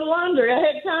doing a load of laundry. I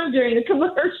had time during the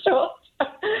commercial.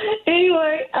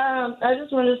 Anyway, I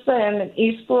just wanted to say I'm in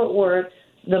East Fort Worth.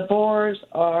 The boars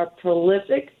are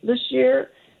prolific this year.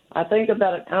 I think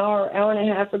about an hour and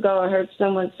a half ago, I heard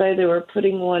someone say they were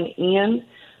putting one in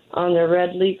on their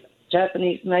red leaf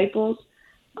Japanese maples.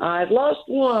 I've lost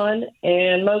one,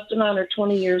 and most of mine are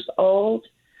 20 years old.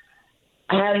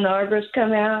 I had an arborist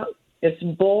come out. It's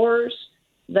boars.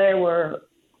 They were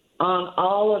on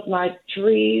all of my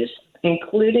trees,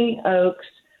 including oaks.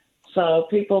 So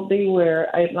people beware.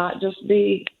 It might just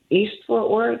be East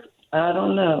Fort Worth. I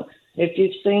don't know if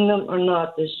you've seen them or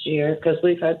not this year because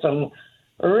we've had some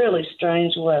really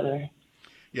strange weather.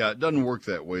 Yeah, it doesn't work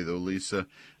that way, though, Lisa.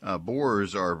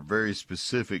 Borers are very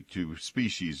specific to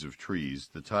species of trees.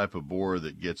 The type of borer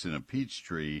that gets in a peach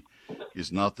tree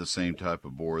is not the same type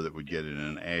of borer that would get in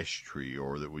an ash tree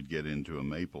or that would get into a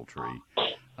maple tree.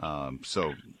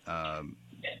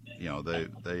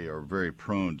 They are very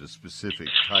prone to specific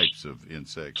types of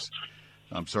insects.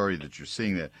 I'm sorry that you're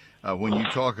seeing that. When you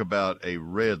talk about a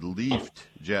red-leafed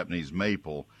Japanese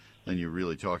maple, then you're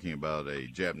really talking about a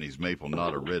Japanese maple,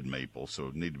 not a red maple.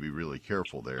 So need to be really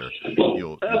careful there.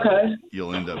 You'll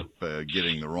end up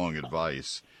getting the wrong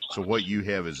advice. So what you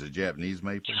have is a Japanese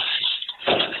maple?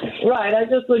 Right. I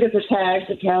just look at the tags,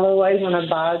 the Callaway when I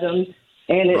buy them,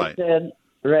 and it said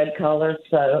red color.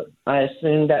 So I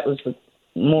assumed that was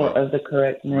more of the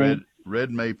correct name.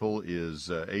 Red maple is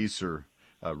Acer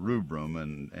rubrum,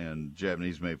 and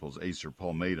Japanese maple is Acer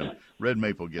palmatum. Red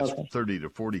maple gets 30 to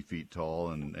 40 feet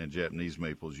tall, and Japanese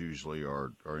maples usually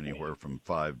are anywhere from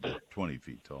 5 to 20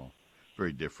 feet tall.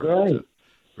 Very different,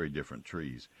 very different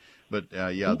trees. But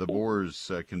the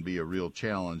borers can be a real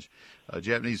challenge.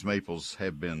 Japanese maples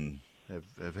have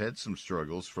had some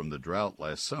struggles from the drought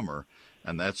last summer,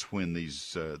 and that's when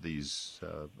these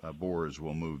borers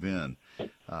will move in.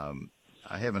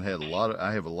 I have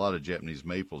a lot of Japanese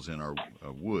maples in our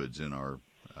woods, in our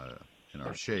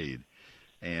shade,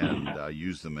 and I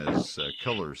use them as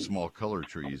small color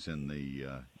trees in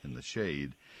the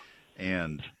shade.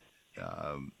 And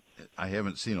I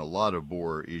haven't seen a lot of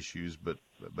borer issues, but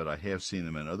I have seen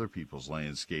them in other people's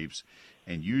landscapes.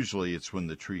 And usually it's when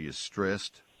the tree is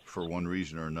stressed for one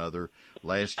reason or another.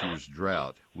 Last year's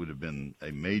drought would have been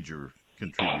a major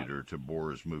contributor to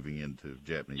borers moving into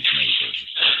Japanese maples.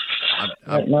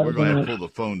 We're going to have to pull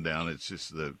the phone down. It's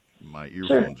just that my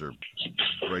earphones are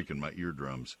breaking my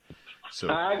eardrums. So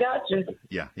I got you.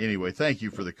 Yeah. Anyway, thank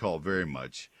you for the call very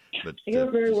much. But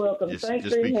you're very welcome. Just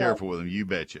be careful with them. You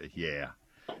betcha. Yeah.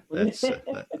 That's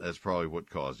probably what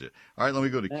caused it. All right. Let me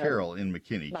go to Carol in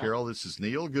McKinney. Carol, this is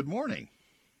Neil. Good morning.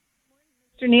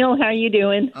 Mr. Neil, how are you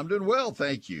doing? I'm doing well,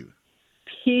 thank you.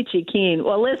 Peachy keen.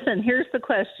 Well, listen, here's the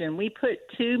question. We put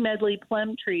 2 medley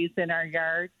plum trees in our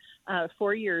yard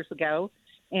 4 years ago,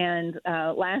 and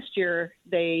last year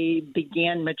they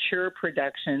began mature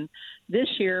production. This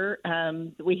year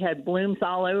we had blooms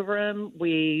all over them.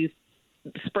 We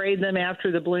sprayed them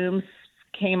after the blooms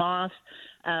came off.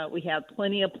 We have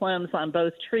plenty of plums on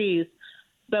both trees,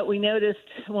 but we noticed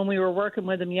when we were working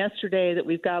with them yesterday that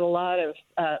we've got a lot of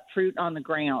fruit on the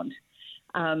ground.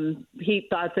 He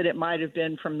thought that it might have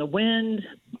been from the wind.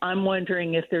 I'm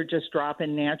wondering if they're just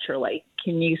dropping naturally.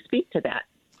 Can you speak to that?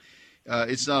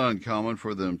 It's not uncommon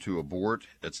for them to abort.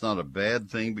 It's not a bad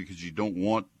thing because you don't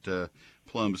want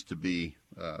plums to be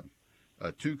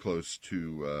too close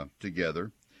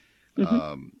together.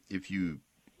 Mm-hmm. If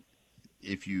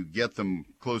you get them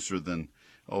closer than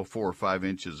 4 or 5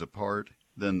 inches apart,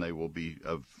 then they will be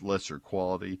of lesser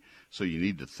quality. So you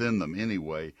need to thin them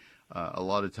anyway. A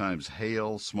lot of times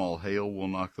small hail will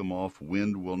knock them off.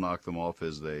 Wind will knock them off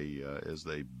as they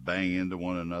bang into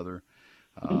one another.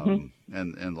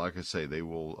 And like I say, they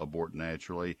will abort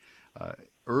naturally.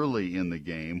 Early in the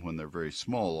game when they're very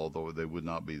small, although they would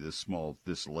not be this small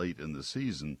this late in the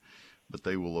season, but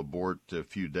they will abort a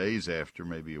few days after,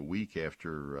 maybe a week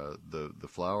after the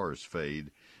flowers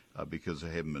fade because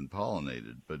they haven't been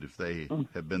pollinated. But if they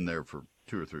have been there for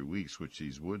 2 or 3 weeks, which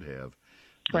these would have,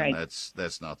 then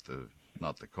that's not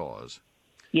the cause.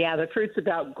 Yeah, the fruit's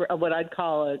about what I'd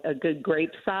call a good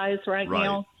grape size right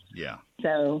now. Yeah.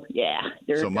 So, yeah.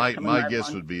 So my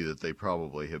guess would be that they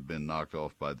probably have been knocked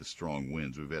off by the strong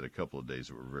winds. We've had a couple of days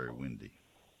that were very windy.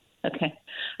 Okay.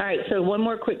 All right. So one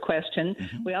more quick question.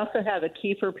 We also have a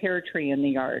Kiefer pear tree in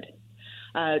the yard.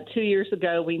 2 years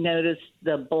ago, we noticed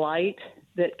the blight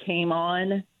that came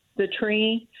on the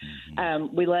tree.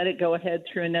 We let it go ahead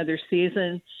through another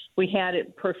season. We had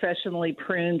it professionally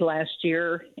pruned last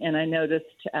year, and I noticed,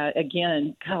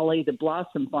 again, golly, the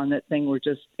blossoms on that thing were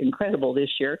just incredible this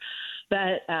year.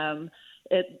 But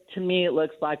to me, it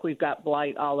looks like we've got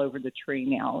blight all over the tree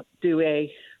now. Is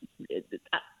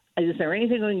there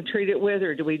anything we can treat it with,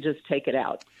 or do we just take it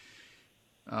out?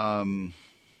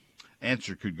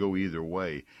 Answer could go either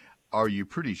way. Are you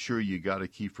pretty sure you got a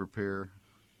Kiefer pear?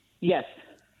 Yes.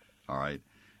 All right.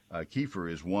 Kiefer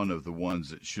is one of the ones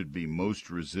that should be most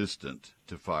resistant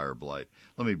to fire blight.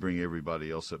 Let me bring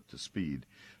everybody else up to speed.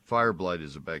 Fire blight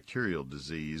is a bacterial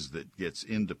disease that gets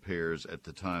into pears at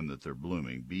the time that they're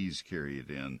blooming. Bees carry it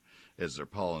in as they're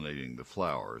pollinating the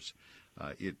flowers.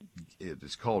 It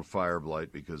is called fire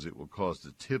blight because it will cause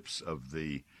the tips of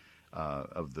the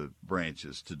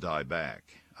branches to die back.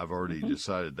 I've already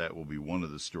decided that will be one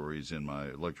of the stories in my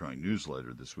electronic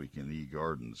newsletter this week in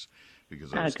eGardens,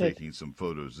 because I was taking some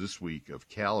photos this week of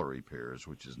Callery pears,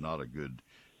 which is not a good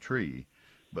tree,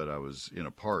 but I was in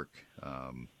a park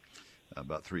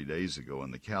about 3 days ago,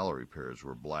 and the Callery pears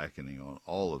were blackening on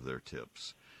all of their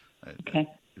tips. I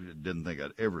didn't think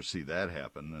I'd ever see that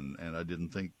happen, and I didn't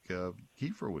think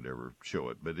Kiefer would ever show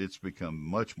it, but it's become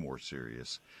much more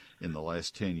serious in the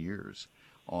last 10 years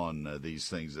on these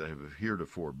things that have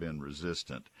heretofore been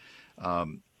resistant.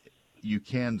 You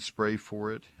can spray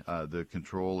for it. The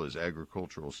control is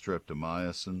agricultural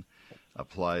streptomycin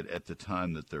applied at the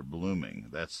time that they're blooming.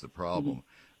 That's the problem.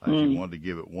 If you want to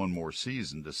give it one more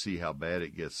season to see how bad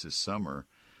it gets this summer,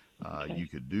 you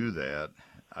could do that.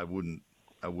 I wouldn't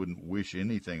wish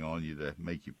anything on you to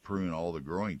make you prune all the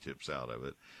growing tips out of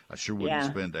it. I sure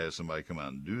wouldn't spend to have somebody come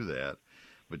out and do that.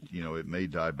 But, it may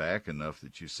die back enough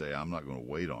that you say, I'm not going to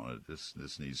wait on it.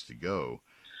 This needs to go.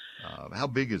 How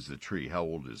big is the tree? How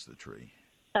old is the tree?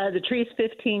 The tree's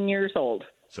 15 years old.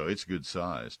 So it's good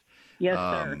sized. Yes,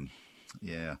 sir.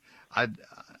 Yeah.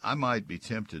 I might be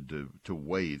tempted to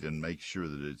wait and make sure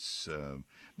that it's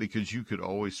because you could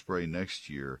always spray next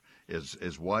year.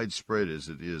 As widespread as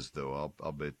it is, though,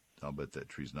 I'll bet that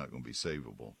tree's not going to be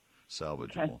salvageable.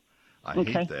 Okay. I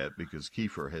hate that because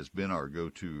Kiefer has been our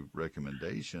go-to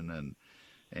recommendation,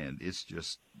 and it's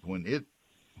just when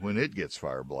it gets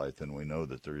fire blight, then we know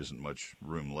that there isn't much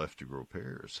room left to grow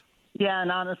pears. Yeah,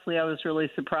 and honestly, I was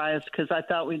really surprised because I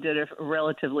thought we did a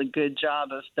relatively good job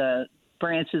of the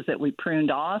branches that we pruned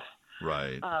off,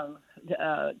 right,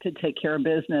 to take care of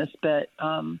business. But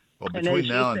well, between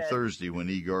now and Thursday, when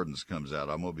eGardens comes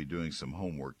out, I'm going to be doing some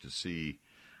homework to see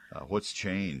what's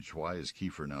changed. Why is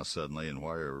Kiefer now suddenly, and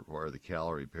why are the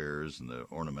Callery pears and the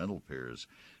ornamental pears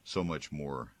so much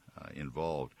more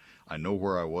involved? I know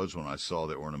where I was when I saw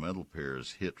the ornamental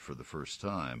pears hit for the first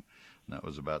time. And that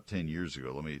was about 10 years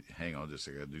ago. Let me hang on just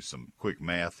a second. I got to do some quick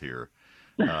math here.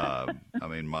 I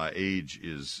mean, my age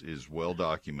is well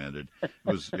documented.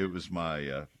 It was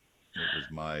my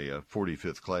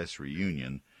 45th class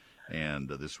reunion, and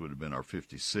this would have been our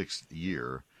 56th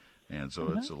year, and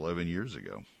so it's 11 years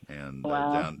ago. And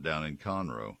down in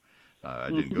Conroe.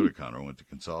 I didn't go to Conroe. I went to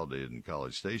Consolidated in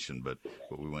College Station, but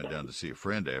we went down to see a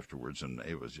friend afterwards, and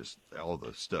it was just all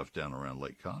the stuff down around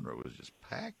Lake Conroe was just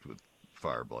packed with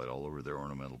fire blight all over their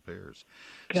ornamental pears.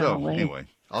 So anyway,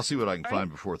 I'll see what I can find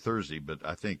before Thursday, but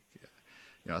I think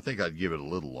I'd give it a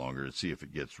little longer to see if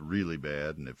it gets really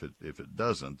bad, and if it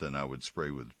doesn't, then I would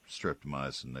spray with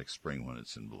streptomycin next spring when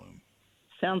it's in bloom.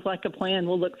 Sounds like a plan.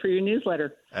 We'll look for your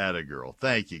newsletter. Atta girl.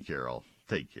 Thank you, Carol.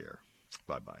 Take care.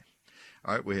 Bye-bye.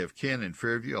 All right, we have Ken in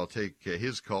Fairview. I'll take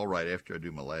his call right after I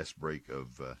do my last break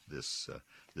of this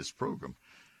program.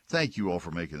 Thank you all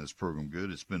for making this program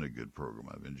good. It's been a good program.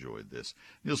 I've enjoyed this.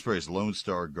 Neil Sperry's Lone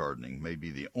Star Gardening may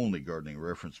be the only gardening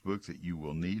reference book that you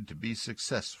will need to be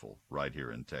successful right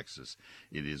here in Texas.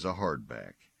 It is a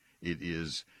hardback. It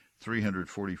is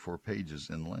 344 pages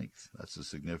in length. That's a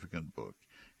significant book.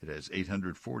 It has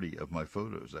 840 of my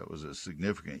photos. That was a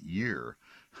significant year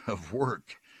of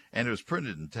work. And it was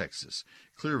printed in Texas.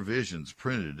 Clear Visions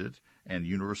printed it, and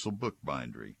Universal Book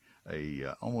Bindery,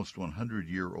 a almost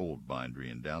 100-year-old bindery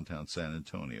in downtown San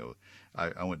Antonio.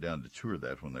 I went down to tour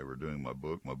that when they were doing my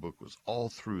book. My book was all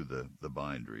through the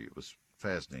bindery. It was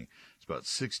fascinating. It's about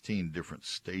 16 different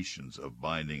stations of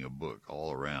binding a book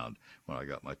all around when I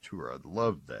got my tour. I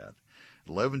loved that.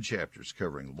 11 chapters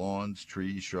covering lawns,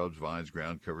 trees, shrubs, vines,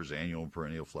 ground covers, annual and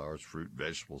perennial flowers, fruit,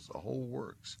 vegetables, the whole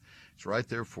works. It's right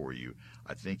there for you.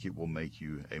 I think it will make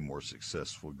you a more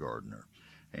successful gardener.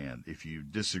 And if you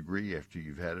disagree after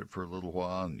you've had it for a little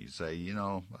while and you say,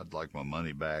 I'd like my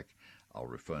money back, I'll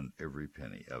refund every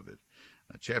penny of it.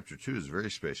 Now, Chapter 2 is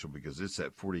very special because it's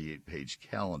that 48-page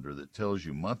calendar that tells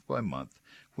you month by month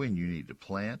when you need to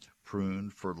plant, prune,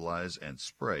 fertilize, and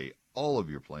spray all of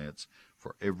your plants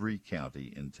for every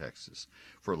county in Texas.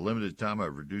 For a limited time,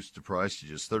 I've reduced the price to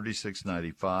just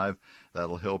 $36.95.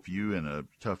 That'll help you in a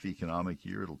tough economic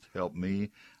year. It'll help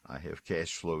me. I have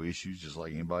cash flow issues just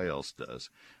like anybody else does.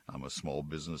 I'm a small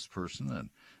business person,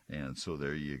 and so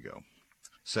there you go.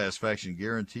 Satisfaction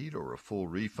guaranteed or a full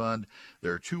refund.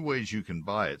 There are two ways you can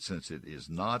buy it since it is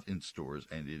not in stores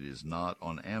and it is not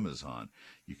on Amazon.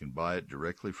 You can buy it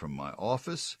directly from my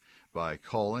office by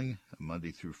calling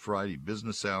Monday through Friday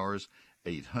business hours,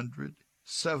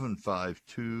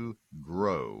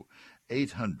 800-752-GROW,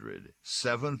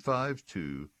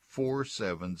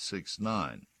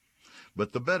 800-752-4769.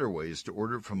 But the better way is to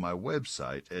order it from my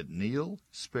website at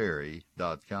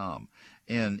neilsperry.com,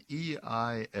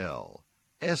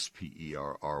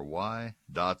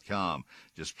 NEILSPERRY.com.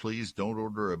 Just please don't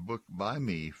order a book by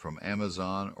me from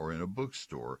Amazon or in a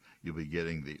bookstore. You'll be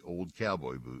getting the Old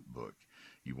Cowboy Boot book.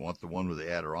 You want the one with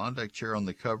the Adirondack chair on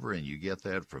the cover, and you get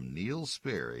that from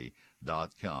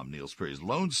neilsperry.com. Neil Sperry's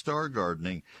Lone Star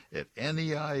Gardening at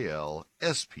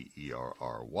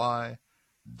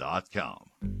NEILSPERRY.com.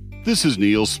 This is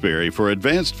Neil Sperry for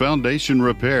Advanced Foundation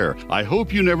Repair. I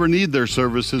hope you never need their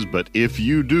services, but if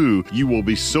you do, you will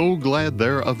be so glad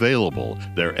they're available.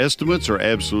 Their estimates are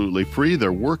absolutely free.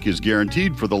 Their work is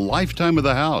guaranteed for the lifetime of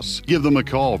the house. Give them a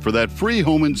call for that free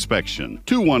home inspection.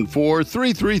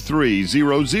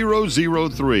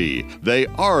 214-333-0003. They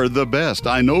are the best.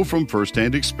 I know from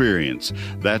firsthand experience.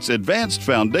 That's Advanced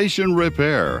Foundation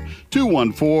Repair.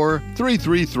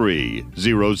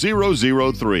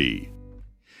 214-333-0003.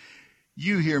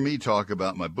 You hear me talk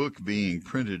about my book being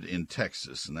printed in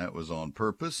Texas, and that was on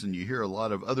purpose, and you hear a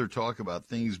lot of other talk about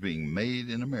things being made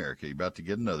in America. You're about to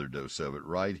get another dose of it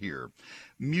right here.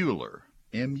 Mueller,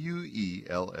 M-U-E-L-L-E-R,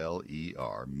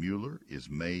 Mueller is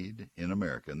made in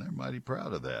America, and they're mighty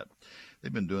proud of that.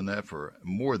 They've been doing that for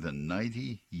more than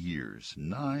 90 years,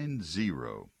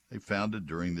 9-0. They founded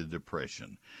during the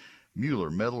Depression. Mueller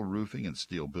metal roofing and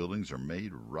steel buildings are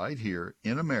made right here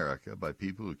in America by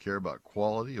people who care about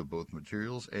quality of both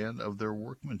materials and of their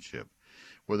workmanship.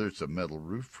 Whether it's a metal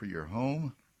roof for your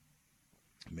home,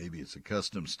 maybe it's a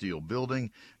custom steel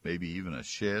building, maybe even a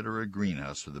shed or a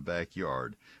greenhouse for the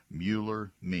backyard,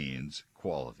 Mueller means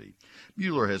quality.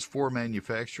 Mueller has 4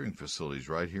 manufacturing facilities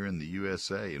right here in the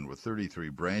USA, and with 33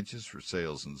 branches for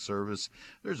sales and service,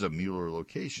 there's a Mueller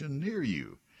location near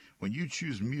you. When you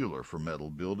choose Mueller for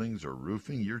metal buildings or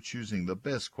roofing, you're choosing the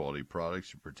best quality products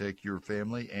to protect your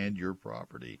family and your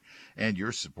property. And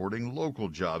you're supporting local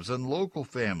jobs and local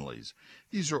families.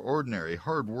 These are ordinary,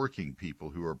 hard-working people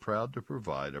who are proud to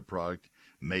provide a product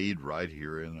made right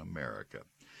here in America.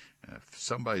 If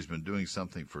somebody's been doing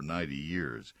something for 90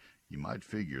 years, you might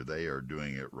figure they are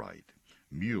doing it right.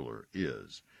 Mueller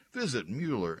is. Visit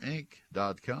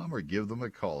MuellerInc.com or give them a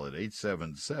call at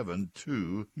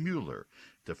 877-2-MUELLER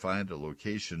to find a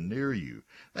location near you.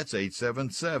 That's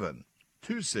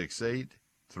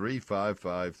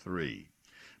 877-268-3553.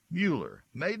 Mueller,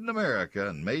 made in America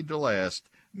and made to last,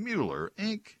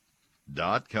 MuellerInc.com.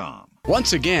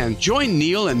 Once again, join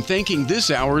Neil in thanking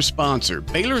this hour's sponsor,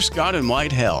 Baylor Scott &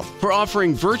 White Health, for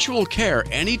offering virtual care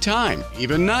anytime,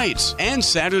 even nights, and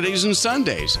Saturdays and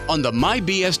Sundays on the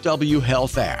MyBSW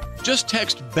Health app. Just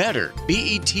text BETTER,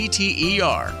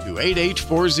 B-E-T-T-E-R, to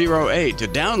 88408 to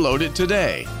download it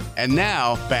today. And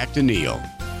now, back to Neil.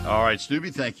 All right,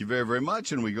 Snoopy, thank you very, very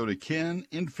much. And we go to Ken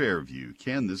in Fairview.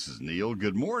 Ken, this is Neil.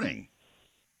 Good morning.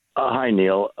 Hi,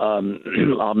 Neil.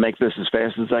 I'll make this as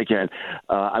fast as I can.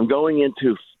 I'm going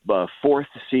into 4th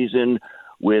season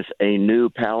with a new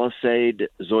Palisade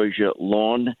zoysia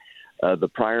lawn. The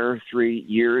prior 3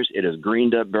 years, it has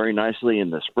greened up very nicely in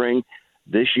the spring.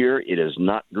 This year, it is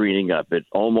not greening up. It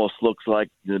almost looks like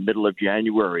the middle of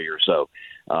January or so.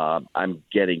 I'm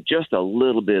getting just a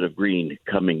little bit of green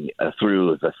coming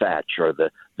through the thatch or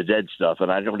the dead stuff,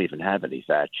 and I don't even have any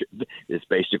thatch. It's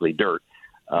basically dirt.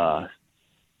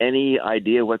 Any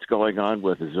idea what's going on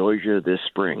with zoysia this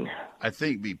spring? I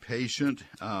think be patient.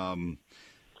 I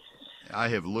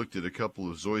have looked at a couple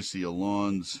of zoysia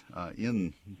lawns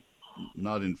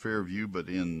not in Fairview, but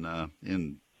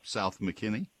in South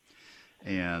McKinney,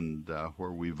 and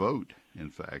where we vote, in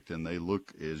fact, and they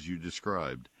look as you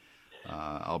described.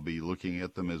 I'll be looking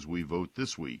at them as we vote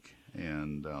this week,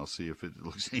 and I'll see if it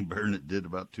looks any better than it did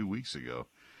about 2 weeks ago.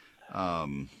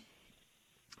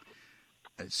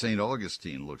 St.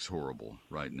 Augustine looks horrible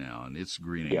right now, and it's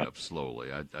greening up slowly.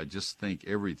 I just think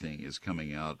everything is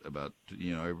coming out about,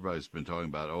 everybody's been talking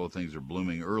about, things are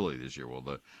blooming early this year. Well,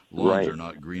 the lawns are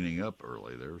not greening up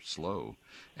early. They're slow.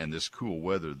 And this cool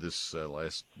weather this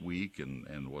last week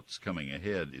and what's coming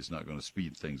ahead is not going to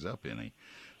speed things up any.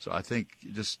 So I think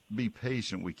just be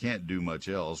patient. We can't do much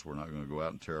else. We're not going to go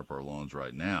out and tear up our lawns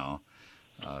right now.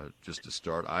 Just to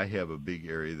start, I have a big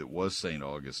area that was St.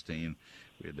 Augustine.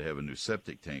 We had to have a new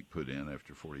septic tank put in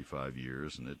after 45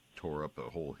 years, and it tore up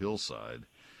a whole hillside.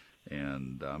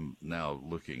 And I'm now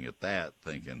looking at that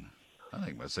thinking, I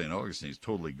think my St. Augustine is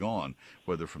totally gone,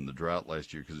 whether from the drought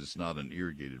last year, because it's not an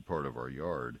irrigated part of our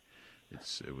yard.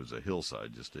 It was a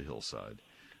hillside, just a hillside.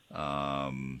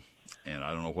 And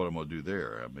I don't know what I'm going to do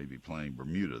there. I may be playing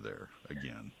Bermuda there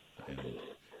again,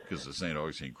 because the St.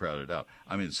 Augustine crowded out.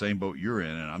 I'm in the same boat you're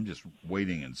in, and I'm just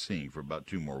waiting and seeing for about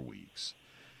 2 more weeks.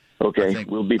 Okay,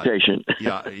 we'll be patient.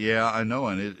 Yeah, I know,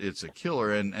 and it's a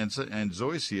killer, and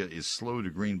zoysia is slow to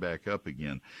green back up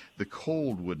again. The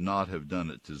cold would not have done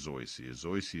it to zoysia.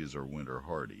 Zoysias are winter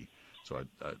hardy, so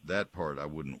that part I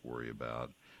wouldn't worry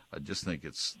about. I just think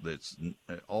it's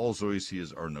all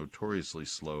zoysias are notoriously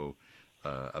slow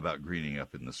about greening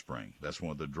up in the spring. That's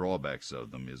one of the drawbacks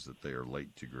of them, is that they are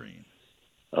late to green.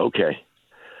 Okay,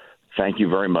 thank you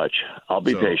very much. I'll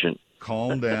be patient.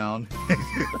 Calm down.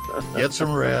 Get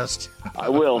some rest. I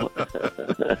will.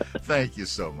 Thank you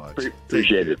so much.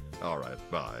 Appreciate it. All right.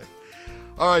 Bye.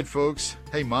 All right, folks.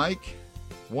 Hey, Mike.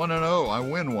 1-0. I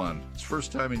win one. It's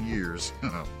first time in years.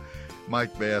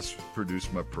 Mike Bass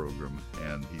produced my program,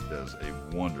 and he does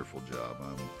a wonderful job.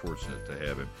 I'm fortunate to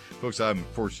have him. Folks, I'm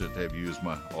fortunate to have you as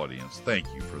my audience. Thank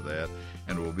you for that.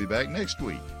 And we'll be back next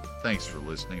week. Thanks for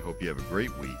listening. Hope you have a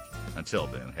great week. Until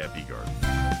then, happy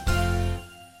gardening.